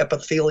lung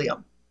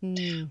epithelium.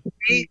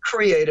 We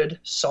created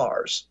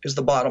SARS, is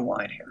the bottom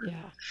line here.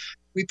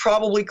 We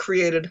probably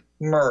created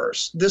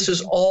MERS. This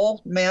is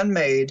all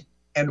man-made,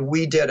 and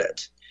we did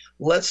it.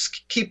 Let's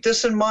keep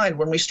this in mind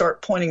when we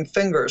start pointing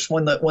fingers,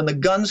 when the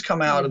guns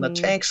come out and the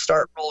tanks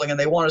start rolling and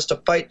they want us to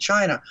fight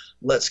China.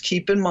 Let's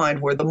keep in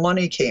mind where the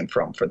money came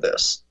from for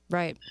this.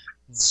 Right.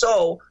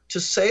 So to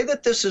say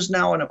that this is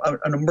now an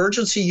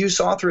emergency use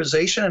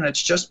authorization and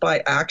it's just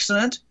by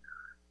accident,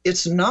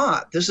 it's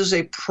not. This is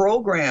a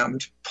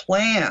programmed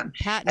plan.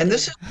 Patented. And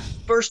this is the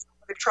first time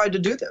they've tried to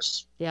do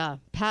this. Yeah,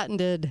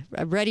 patented,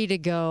 ready to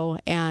go.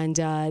 And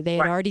they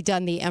had already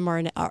done the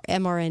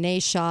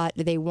mRNA shot.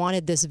 They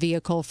wanted this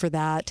vehicle for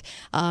that.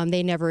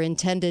 They never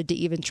intended to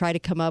even try to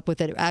come up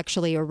with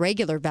actually a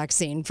regular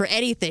vaccine for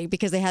anything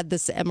because they had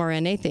this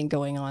mRNA thing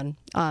going on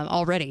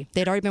already.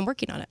 They'd already been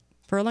working on it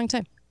for a long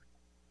time.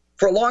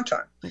 For a long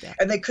time.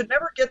 And they could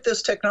never get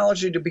this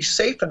technology to be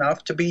safe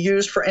enough to be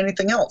used for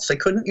anything else. They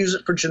couldn't use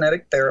it for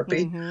genetic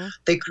therapy.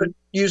 They couldn't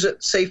use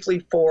it safely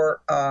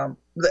for, I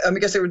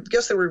guess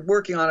they were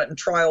working on it in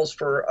trials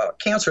for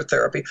cancer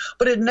therapy,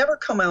 but it had never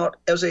come out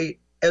as an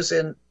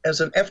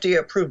FDA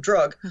approved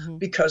drug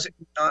because it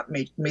did not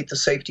meet the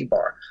safety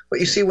bar. But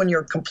you see, when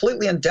you're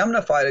completely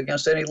indemnified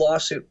against any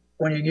lawsuit,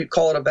 when you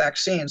call it a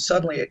vaccine,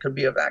 suddenly it could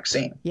be a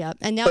vaccine. Yeah,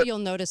 and now you'll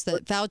notice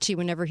that Fauci,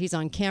 whenever he's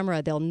on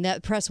camera,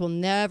 press will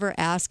never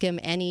ask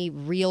him any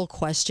real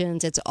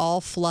questions. It's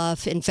all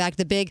fluff. In fact,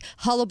 the big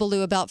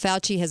hullabaloo about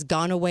Fauci has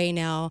gone away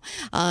now.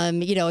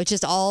 It's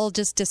just all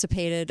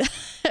dissipated.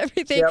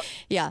 Everything.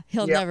 Yeah,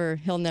 he'll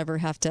never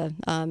have to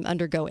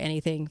undergo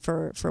anything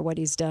for what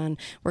he's done.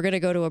 We're going to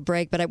go to a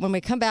break, but when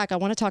we come back, I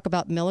want to talk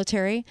about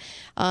military.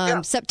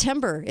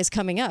 September is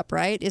coming up,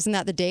 right? Isn't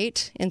that the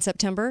date in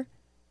September?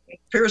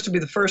 Appears to be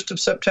the 1st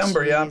of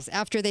September,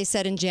 After they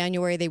said in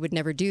January they would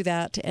never do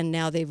that, and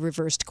now they've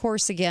reversed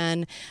course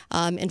again.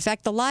 In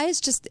fact, the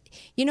lies just,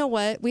 you know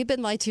what? We've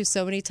been lied to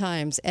so many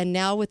times, and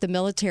now with the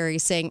military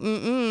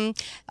saying,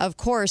 of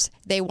course,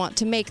 they want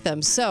to make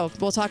them. So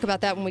we'll talk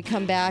about that when we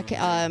come back.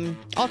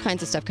 All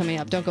kinds of stuff coming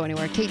up. Don't go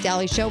anywhere. Kate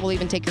Dalley Show. We'll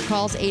even take your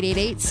calls,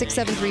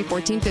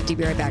 888-673-1450.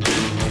 Be right back.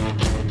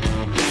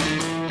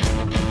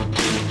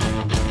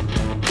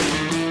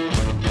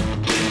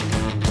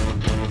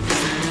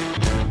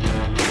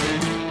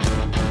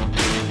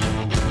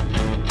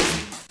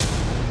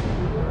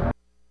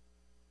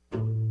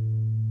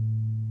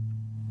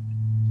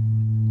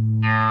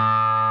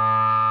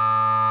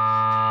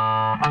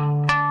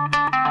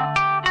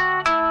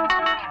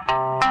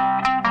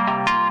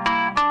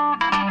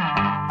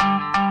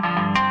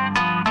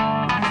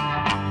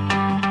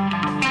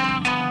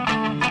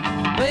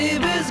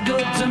 Baby's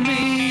good to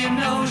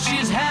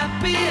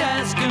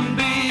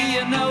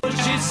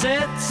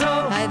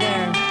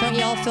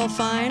feel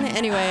fine.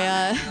 Anyway,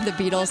 the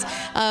Beatles.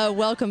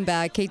 Welcome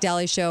back, Kate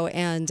Dalley Show,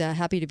 and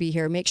happy to be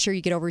here. Make sure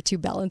you get over to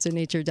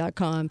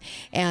balanceofnature.com,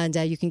 and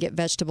you can get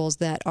vegetables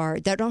that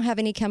don't have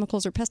any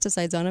chemicals or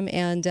pesticides on them,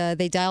 and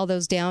they dial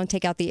those down,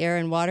 take out the air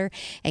and water,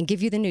 and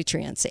give you the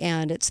nutrients.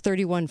 And it's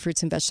 31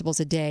 fruits and vegetables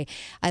a day.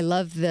 I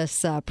love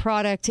this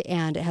product,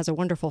 and it has a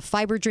wonderful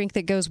fiber drink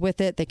that goes with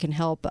it that can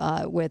help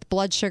with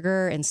blood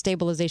sugar and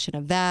stabilization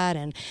of that,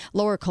 and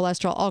lower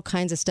cholesterol, all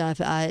kinds of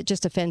stuff.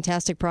 Just a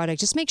fantastic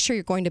product. Just make sure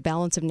you're going to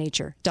balanceofnature.com.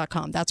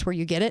 That's where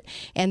you get it.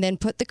 And then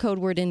put the code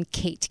word in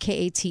KATE,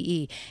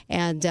 K-A-T-E.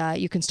 And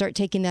you can start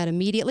taking that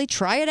immediately.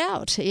 Try it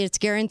out. It's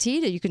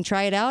guaranteed. You can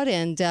try it out.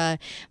 And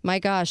my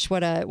gosh,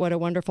 what a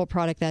wonderful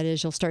product that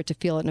is. You'll start to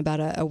feel it in about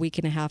a week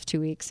and a half,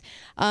 2 weeks.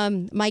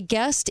 My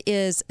guest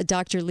is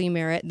Dr. Lee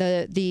Merritt.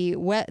 The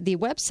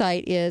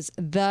website is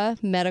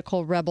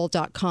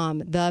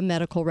themedicalrebel.com,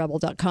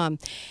 themedicalrebel.com.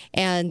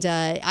 And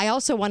I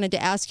also wanted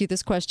to ask you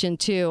this question,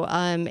 too.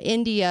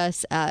 India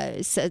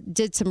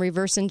did some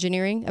reverse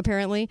engineering,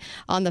 apparently,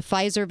 on the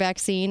Pfizer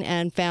vaccine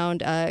and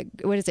found,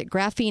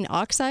 graphene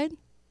oxide?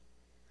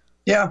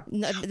 Yeah.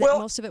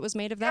 Most of it was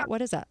made of that?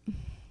 What is that?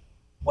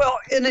 Well,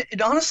 and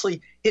it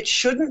honestly, it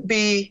shouldn't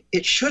be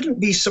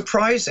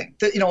surprising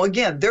that,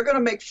 again, they're going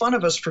to make fun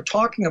of us for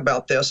talking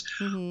about this,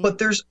 but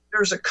there's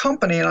a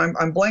company, and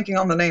I'm blanking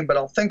on the name, but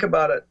I'll think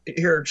about it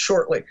here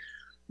shortly.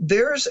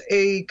 There's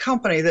a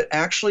company that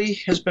actually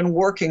has been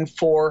working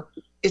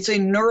it's a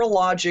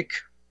neurologic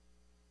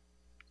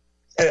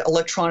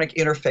electronic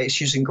interface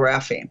using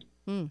graphene.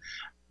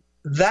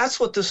 That's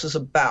what this is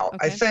about.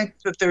 Okay. I think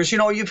that there's,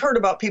 you've heard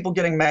about people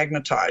getting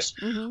magnetized.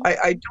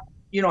 I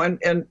don't,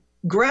 and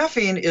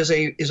graphene is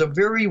a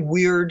very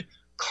weird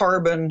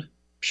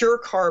pure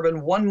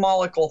carbon, one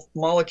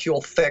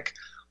molecule thick,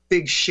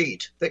 big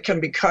sheet that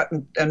can be cut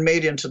and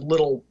made into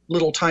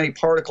little tiny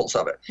particles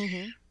of it.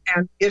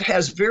 And it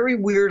has very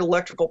weird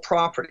electrical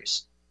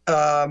properties.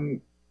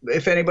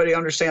 If anybody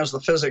understands the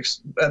physics,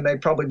 and they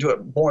probably do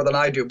it more than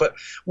I do, but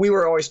we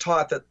were always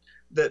taught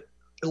that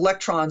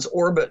electrons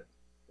orbit,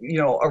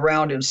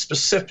 around in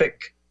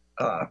specific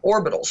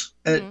orbitals,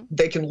 and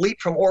they can leap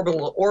from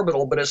orbital to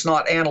orbital, but it's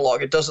not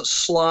analog. It doesn't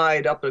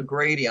slide up a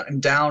gradient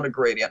and down a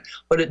gradient,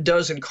 but it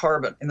does in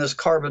this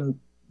carbon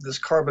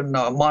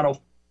mono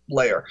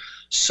layer.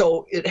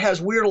 So it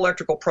has weird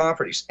electrical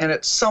properties, and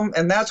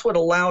that's what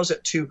allows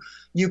it to.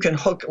 You can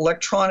hook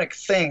electronic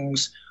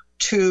things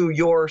to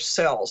your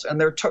cells,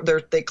 and they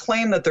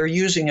claim that they're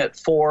using it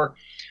for.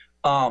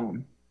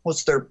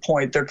 What's their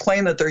point? They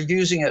claim that they're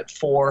using it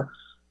for.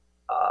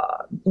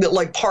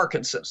 Like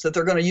Parkinson's, that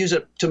they're going to use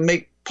it to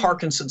make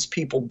Parkinson's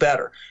people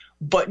better.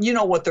 But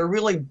what they're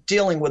really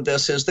dealing with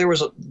this is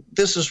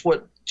this is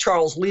what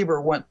Charles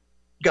Lieber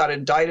got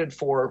indicted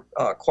for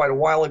quite a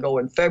while ago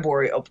in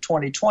February of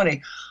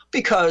 2020,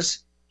 because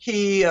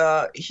he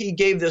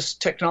gave this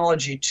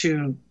technology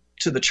to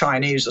the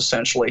Chinese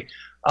essentially,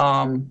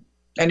 and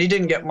he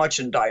didn't get much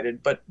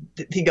indicted, but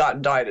he got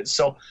indicted.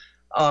 So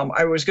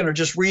I was going to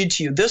just read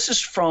to you. This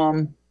is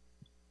from.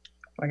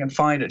 I can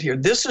find it here.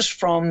 This is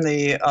from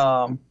the,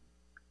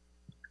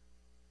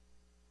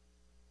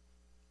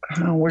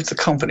 where's the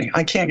company?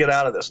 I can't get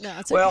out of this. No,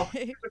 it's well,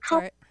 okay. the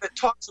company that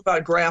talks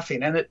about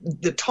graphene, and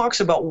it talks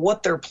about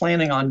what they're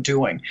planning on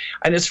doing,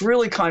 and it's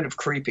really kind of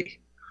creepy.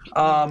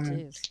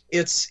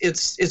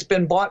 It's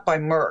been bought by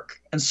Merck,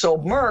 and so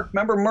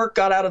Merck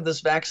got out of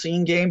this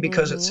vaccine game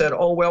because it said,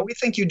 oh, well, we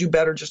think you do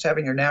better just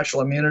having your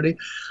natural immunity.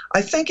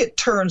 I think it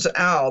turns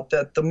out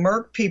that the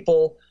Merck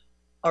people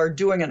are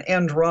doing an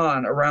end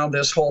run around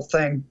this whole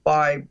thing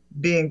by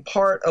being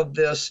part of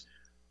this.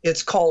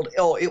 It's called,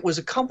 it was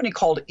a company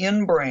called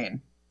InBrain.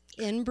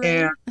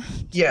 InBrain?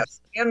 Yes,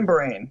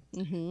 InBrain.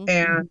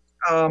 And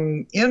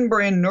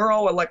InBrain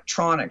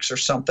Neuroelectronics or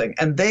something.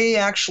 And they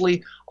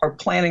actually are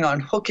planning on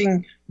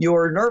hooking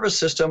your nervous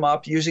system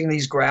up using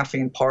these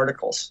graphene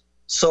particles.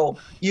 So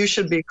you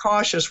should be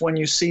cautious when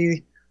you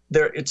see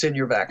it's in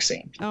your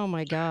vaccine. Oh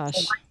my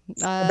gosh.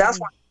 That's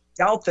why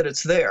doubt that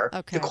it's there.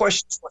 Okay. The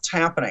question is what's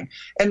happening.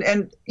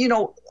 And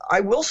I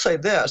will say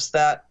this,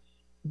 that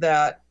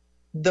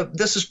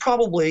this is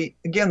probably,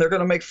 again, they're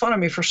going to make fun of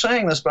me for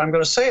saying this, but I'm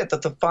going to say it,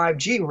 that the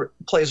 5G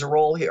plays a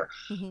role here.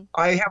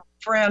 I have a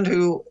friend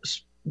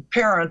whose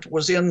parent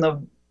was in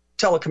the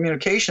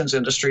telecommunications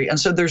industry and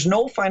said there's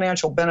no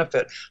financial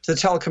benefit to the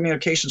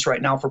telecommunications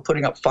right now for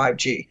putting up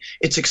 5G.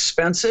 It's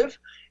expensive,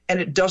 and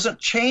it doesn't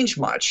change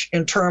much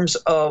in terms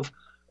of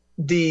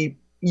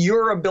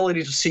your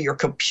ability to see your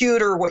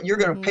computer, what you're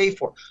going to pay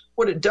for.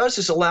 What it does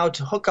is allow it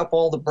to hook up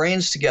all the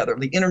brains together,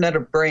 the Internet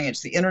of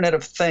Brains, the Internet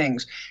of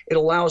Things. It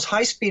allows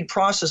high-speed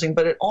processing,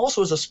 but it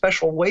also is a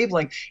special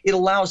wavelength. It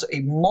allows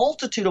a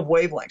multitude of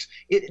wavelengths.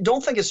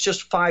 Don't think it's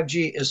just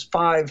 5G is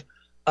 5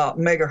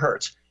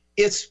 megahertz.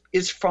 I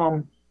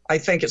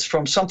think it's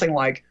from something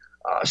like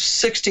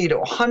 60 to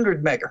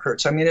 100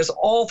 megahertz. I mean, it's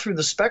all through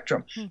the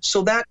spectrum.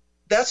 So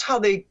that's how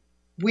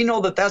we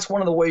know that that's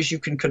one of the ways you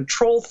can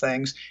control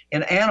things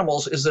in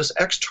animals, is this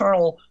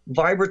external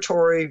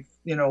vibratory,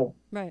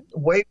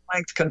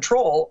 wavelength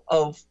control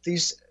of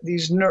these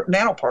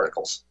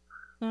nanoparticles.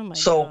 Oh my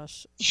so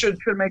gosh. should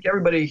make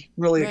everybody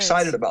really Right.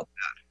 excited about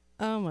that.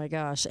 Oh my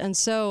gosh! And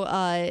so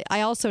I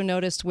also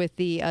noticed with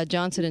the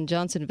Johnson and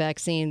Johnson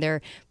vaccine, they're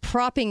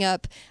propping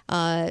up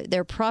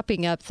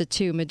the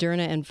two,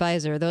 Moderna and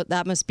Pfizer.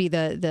 That must be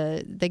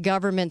the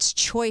government's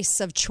choice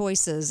of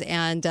choices,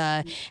 and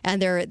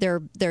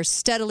they're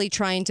steadily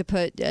trying to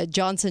put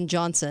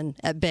Johnson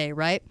at bay,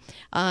 right?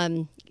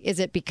 Is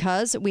it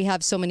because we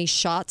have so many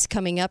shots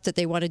coming up that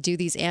they want to do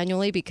these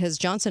annually? Because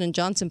Johnson and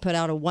Johnson put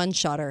out a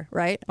one-shotter,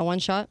 right? A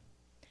one-shot.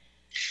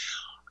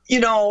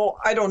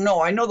 I don't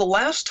know. I know the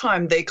last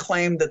time they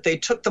claimed that they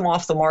took them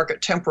off the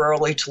market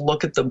temporarily to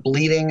look at the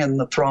bleeding and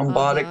the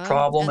thrombotic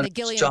problem. And the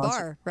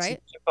Guillain-Barre, right?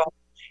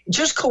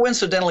 Just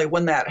coincidentally,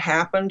 when that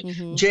happened,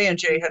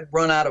 J&J had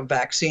run out of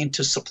vaccine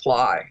to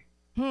supply.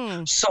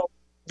 So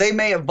they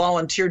may have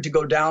volunteered to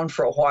go down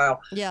for a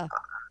while. Yeah.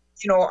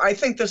 I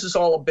think this is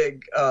all a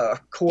big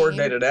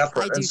coordinated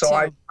effort. And so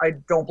I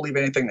don't believe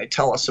anything they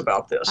tell us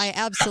about this. I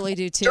absolutely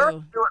do too.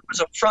 Merritt was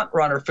a front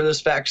runner for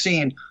this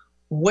vaccine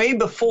way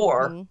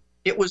before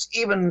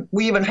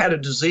we even had a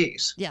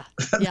disease. Yeah.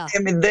 I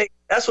mean,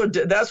 that's what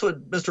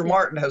Mr.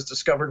 Martin has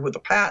discovered with the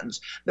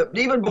patents. That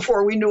even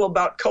before we knew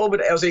about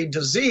COVID as a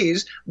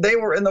disease, they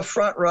were in the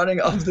front running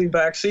of the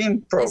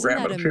vaccine program.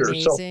 Isn't that it appears.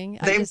 amazing?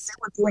 So they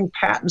were doing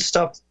patent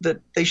stuff that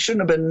they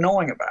shouldn't have been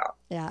knowing about.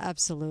 Yeah,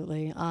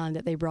 absolutely.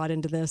 That they brought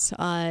into this,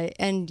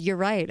 and you're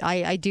right.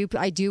 I do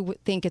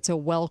think it's a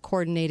well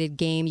coordinated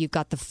game. You've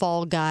got the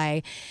fall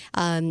guy.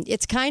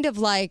 It's kind of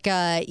like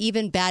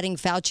even batting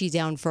Fauci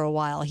down for a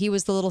while. He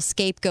was the little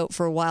scapegoat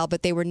for a while,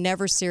 but they were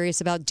never serious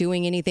about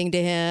doing anything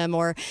to him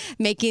or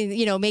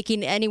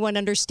making anyone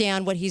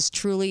understand what he's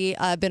truly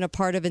been a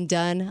part of and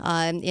done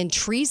in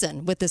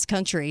treason with this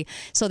country.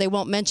 So they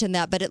won't mention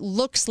that, but it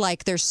looks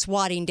like they're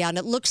swatting down.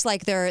 It looks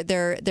like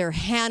they're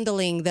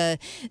handling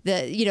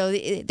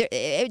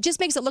it just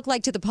makes it look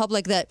like to the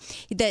public that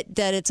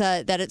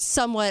it's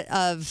somewhat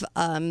of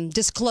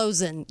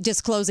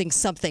disclosing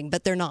something,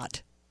 but they're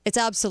not. It's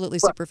absolutely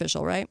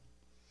superficial, right?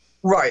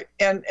 Right.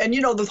 And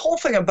the whole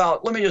thing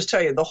about, let me just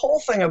tell you, the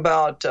whole thing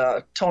about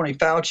Tony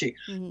Fauci,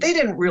 they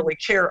didn't really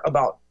care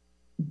about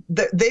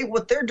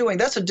what they're doing.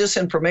 That's a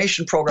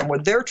disinformation program where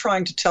they're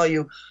trying to tell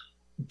you,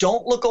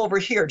 don't look over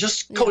here.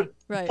 Just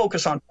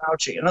focus on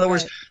Fauci. In other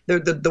words,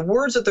 the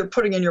words that they're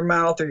putting in your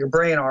mouth or your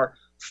brain are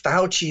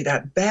Fauci,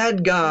 that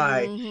bad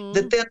guy,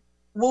 that then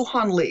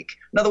Wuhan leak.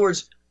 In other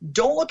words,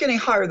 don't look any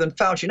higher than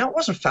Fauci. Now, it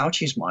wasn't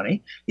Fauci's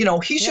money.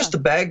 He's just a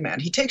bag man.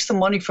 He takes the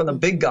money from the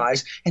big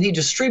guys and he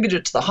distributes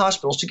it to the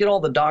hospitals to get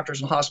all the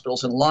doctors and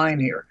hospitals in line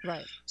here.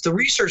 Right. The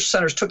research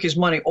centers took his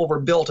money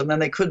overbuilt, and then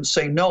they couldn't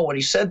say no when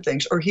he said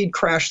things, or he'd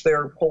crash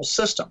their whole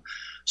system.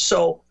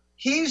 So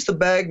he's the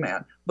bag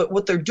man. But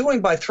what they're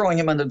doing by throwing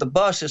him under the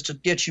bus is to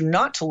get you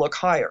not to look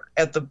higher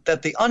at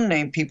the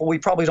unnamed people. We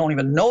probably don't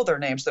even know their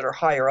names that are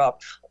higher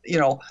up,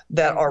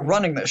 that are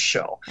running this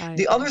show.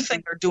 The other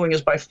thing they're doing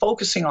is by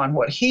focusing on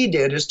what he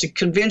did is to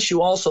convince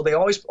you also. They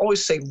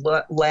always say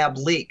lab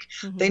leak.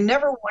 They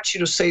never want you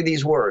to say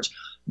these words.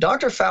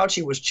 Dr.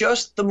 Fauci was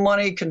just the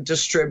money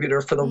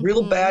distributor for the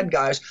real bad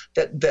guys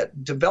that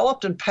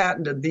developed and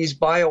patented these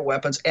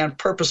bioweapons and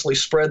purposely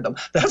spread them.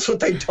 That's what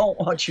they don't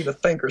want you to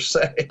think or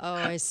say. Oh,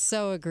 I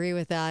so agree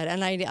with that.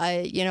 And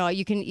I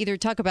you can either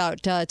talk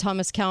about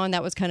Thomas Cowan.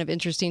 That was kind of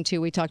interesting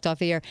too. We talked off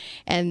the air,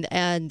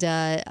 and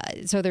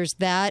so there's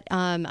that.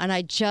 And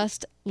I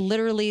just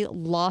literally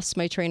lost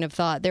my train of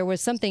thought. There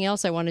was something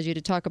else I wanted you to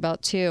talk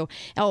about too.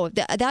 Oh,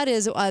 that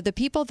is the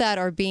people that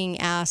are being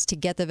asked to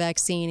get the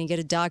vaccine and get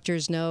a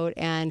doctor's note,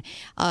 and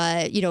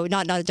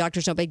not a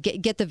doctor's note, but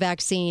get the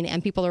vaccine.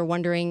 And people are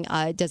wondering,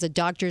 does a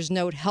doctor's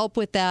note help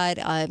with that?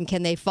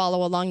 Can they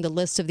follow along the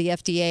list of the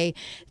FDA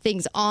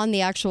things on the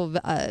actual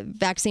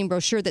vaccine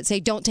brochure that say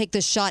don't take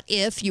this shot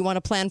if you want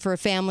to plan for a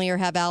family or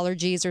have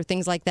allergies or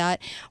things like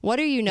that? What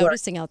are you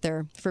noticing out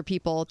there for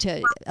people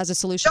as a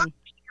solution?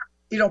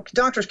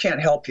 Doctors can't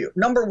help you.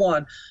 Number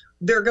one,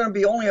 there are going to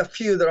be only a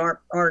few that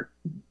aren't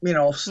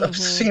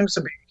seems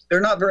to be. There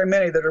are not very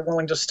many that are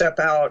willing to step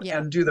out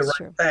and do the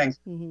right thing.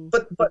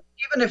 But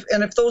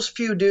even if those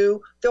few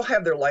do, they'll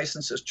have their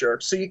licenses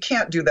jerked. So you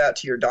can't do that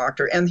to your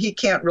doctor, and he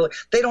can't really.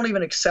 They don't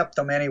even accept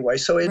them anyway,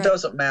 so it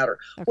doesn't matter.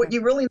 Okay. What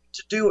you really need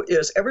to do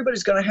is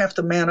everybody's going to have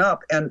to man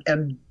up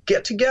and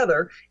get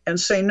together and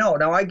say no.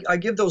 Now I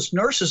give those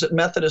nurses at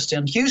Methodist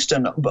in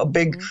Houston a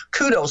big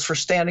kudos for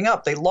standing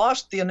up. They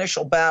lost the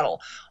initial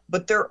battle,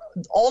 but they're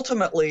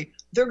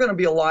going to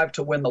be alive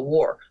to win the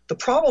war. The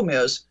problem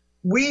is,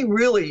 we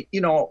really,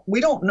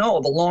 we don't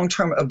know the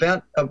long-term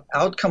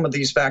outcome of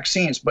these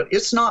vaccines, but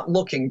it's not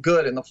looking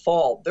good in the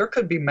fall. There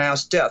could be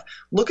mass death.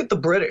 Look at the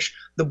British.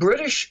 The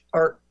British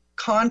are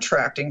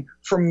contracting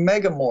for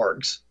mega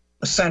morgues,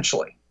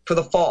 essentially, for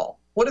the fall.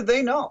 What did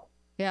they know?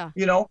 Yeah.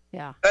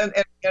 Yeah.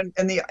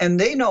 And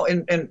they know.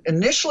 And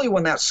initially,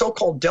 when that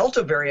so-called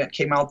Delta variant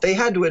came out, they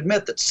had to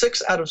admit that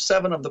 6 out of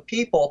 7 of the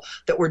people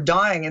that were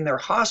dying in their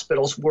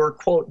hospitals were,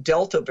 quote,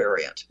 Delta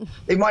variant.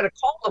 They might have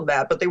called them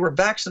that, but they were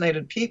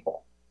vaccinated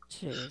people.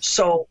 Jeez.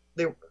 So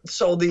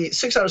the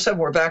 6 out of 7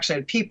 were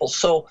vaccinated people.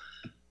 So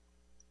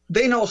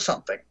they know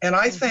something. And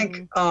I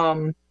think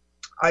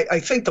I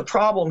think the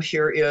problem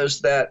here is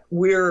that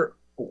we're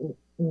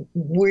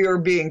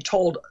being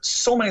told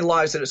so many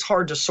lies that it's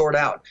hard to sort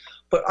out.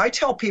 But I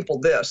tell people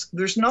this,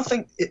 there's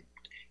nothing,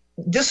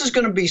 this is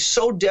going to be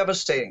so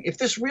devastating. If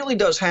this really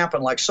does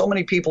happen, like so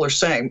many people are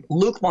saying,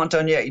 Luc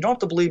Montagnier, you don't have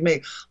to believe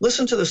me,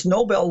 listen to this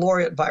Nobel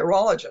laureate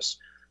virologist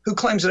who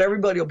claims that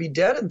everybody will be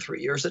dead in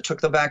 3 years that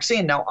took the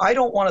vaccine. Now, I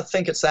don't want to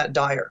think it's that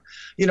dire.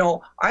 You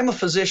know, I'm a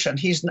physician.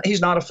 He's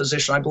not a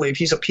physician, I believe.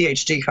 He's a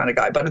PhD kind of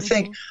guy. But I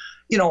think,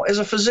 you know, as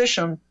a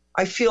physician,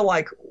 I feel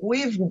like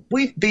we've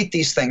beat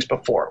these things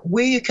before.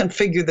 We can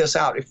figure this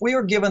out. If we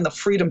are given the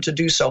freedom to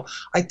do so,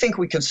 I think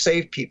we can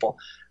save people.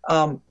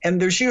 And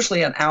there's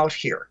usually an out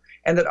here.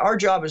 And that our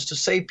job is to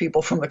save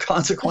people from the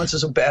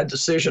consequences of bad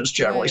decisions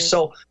generally. Right.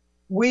 So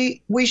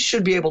we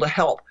should be able to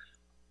help.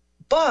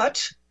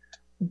 But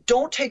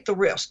don't take the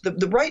risk.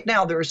 Right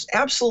now, there is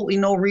absolutely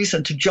no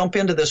reason to jump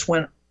into this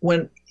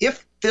when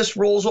if this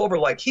rolls over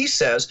like he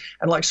says,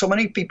 and like so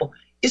many people,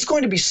 it's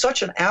going to be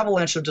such an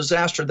avalanche of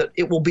disaster that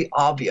it will be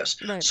obvious.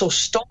 Right. So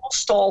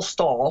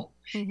stall.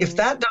 If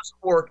that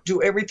doesn't work,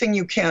 do everything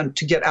you can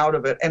to get out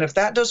of it. And if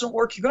that doesn't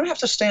work, you're going to have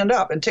to stand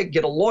up and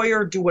get a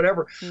lawyer, do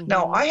whatever.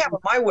 Now, I have on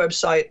my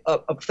website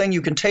a thing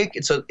you can take.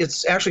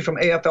 It's actually from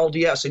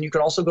AFLDS, and you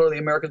can also go to the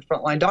American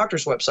Frontline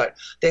Doctors website.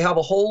 They have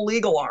a whole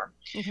legal arm.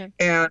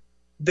 And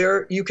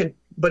there you can,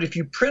 but if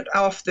you print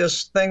off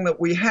this thing that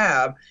we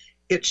have,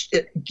 it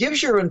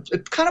gives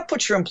it kind of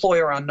puts your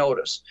employer on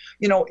notice.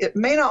 You know, it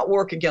may not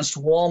work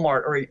against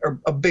Walmart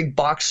or a big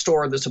box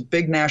store that's a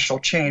big national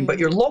chain, but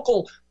your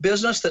local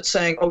business that's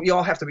saying, oh, you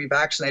all have to be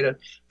vaccinated,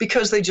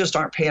 because they just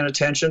aren't paying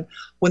attention.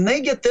 When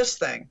they get this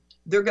thing,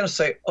 they're going to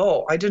say,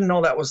 oh, I didn't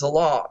know that was the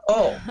law.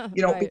 Oh,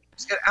 you know, it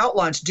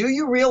outlines, do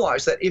you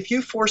realize that if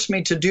you force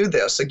me to do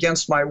this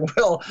against my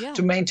will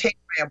to maintain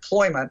my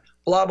employment,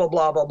 blah, blah,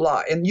 blah, blah,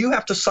 blah, and you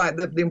have to sign,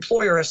 the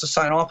employer has to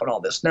sign off on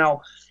all this.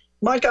 Now,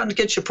 might not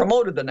get you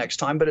promoted the next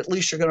time, but at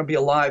least you're going to be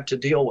alive to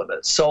deal with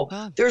it. So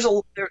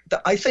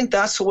I think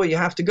that's the way you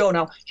have to go.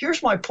 Now,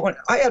 here's my point.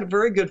 I have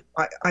very good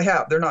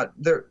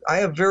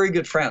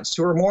friends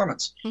who are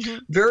Mormons.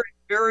 Very,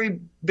 very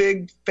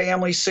big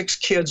family, 6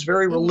 kids,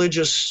 very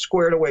religious,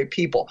 squared away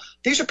people.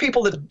 These are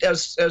people that,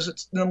 as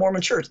it's in the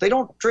Mormon church, they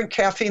don't drink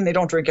caffeine, they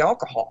don't drink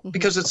alcohol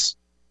because it's,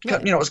 you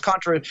know, it's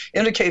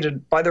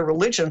contraindicated by their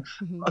religion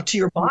to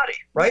your body,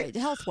 right?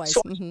 Health-wise.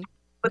 So,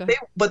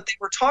 But they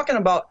were talking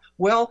about,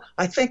 well,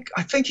 I think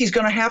he's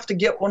going to have to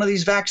get one of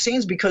these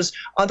vaccines because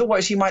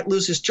otherwise he might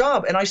lose his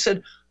job. And I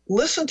said,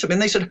 listen to me.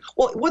 And they said,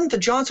 well, wouldn't the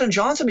Johnson &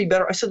 Johnson be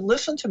better? I said,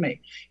 listen to me.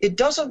 It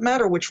doesn't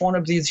matter which one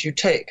of these you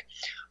take.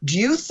 Do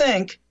you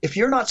think if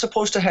you're not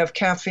supposed to have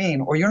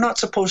caffeine or you're not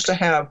supposed to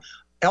have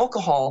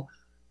alcohol,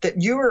 that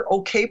you're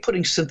okay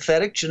putting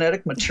synthetic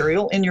genetic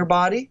material in your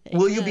body?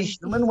 Will you be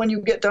human when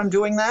you get done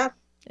doing that?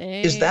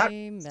 Is that, do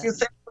you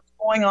think what's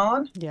going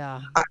on?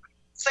 Yeah. I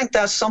think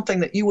that's something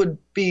that you would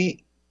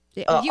be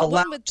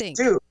allowed to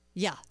do.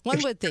 Yeah,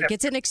 one would think.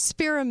 It's an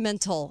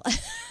experimental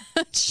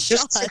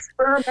Just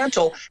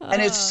experimental.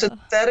 And it's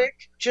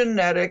synthetic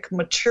genetic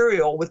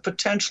material with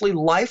potentially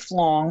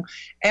lifelong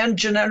and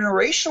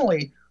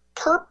generationally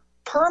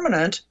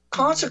permanent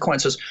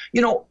consequences.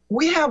 You know,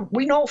 we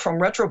know from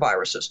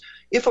retroviruses,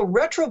 if a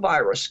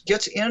retrovirus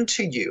gets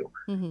into you,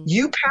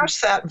 you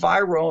pass that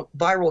viral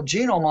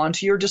genome on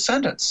to your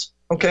descendants.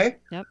 Okay?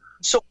 Yep.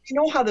 So we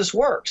know how this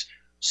works.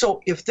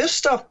 So if this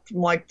stuff,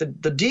 like the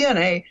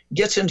DNA,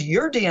 gets into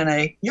your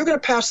DNA, you're going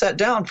to pass that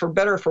down for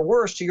better or for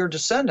worse to your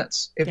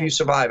descendants if you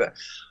survive it.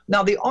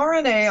 Now, the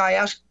RNA, I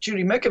asked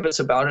Judy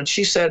Mikovits about it, and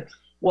she said,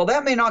 well,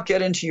 that may not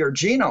get into your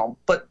genome,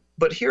 but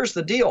here's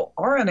the deal.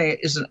 RNA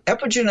is an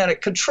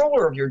epigenetic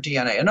controller of your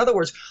DNA. In other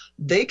words,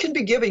 they can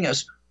be giving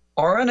us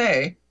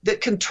RNA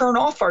that can turn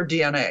off our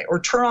DNA or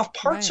turn off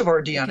parts of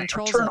our DNA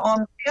or turn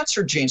on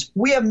cancer genes.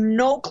 We have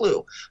no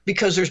clue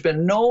because there's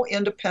been no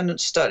independent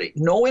study,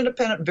 no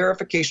independent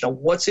verification of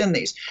what's in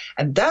these.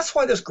 And that's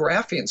why this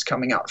graphene's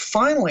coming out.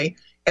 Finally,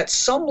 at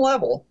some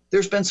level,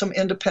 there's been some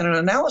independent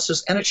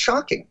analysis, and it's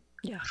shocking.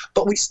 Yeah.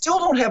 But we still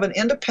don't have an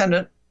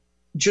independent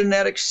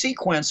genetic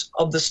sequence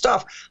of the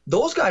stuff.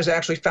 Those guys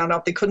actually found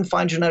out they couldn't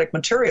find genetic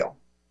material.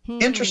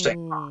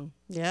 Interesting.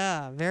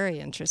 Yeah, very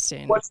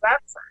interesting. What's that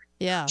say?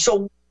 Yeah.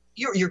 So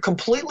you're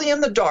completely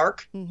in the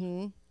dark.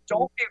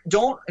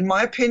 Don't, in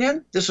my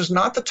opinion, this is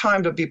not the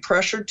time to be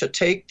pressured to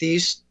take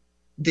these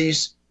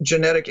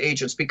genetic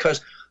agents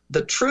because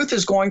the truth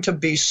is going to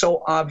be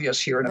so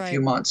obvious here in a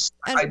few months.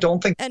 And I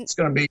don't think it's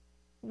going to be.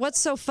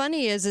 What's so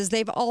funny is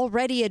they've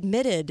already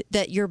admitted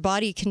that your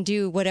body can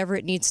do whatever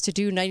it needs to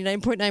do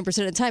 99.9% of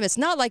the time. It's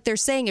not like they're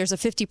saying there's a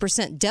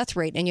 50% death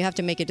rate and you have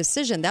to make a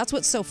decision. That's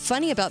what's so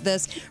funny about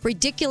this.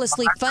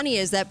 Ridiculously funny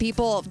is that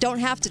people don't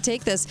have to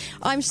take this.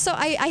 I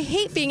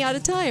hate being out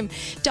of time.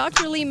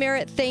 Dr. Lee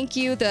Merritt, thank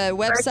you. The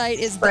website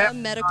is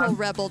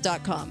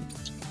themedicalrebel.com.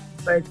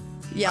 Thank you.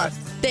 Yeah.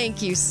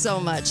 Thank you so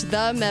much.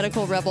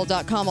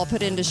 TheMedicalRebel.com. I'll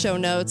put it into show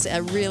notes. I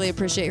really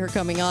appreciate her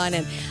coming on.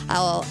 And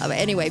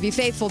anyway, be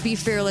faithful, be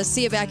fearless.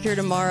 See you back here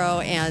tomorrow,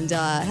 and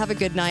have a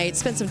good night.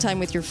 Spend some time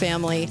with your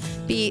family.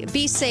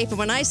 Be safe. And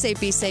when I say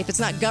be safe, it's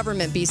not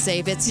government be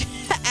safe. It's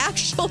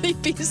actually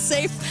be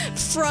safe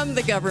from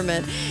the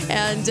government.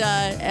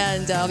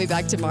 And I'll be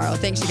back tomorrow.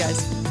 Thanks, you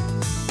guys.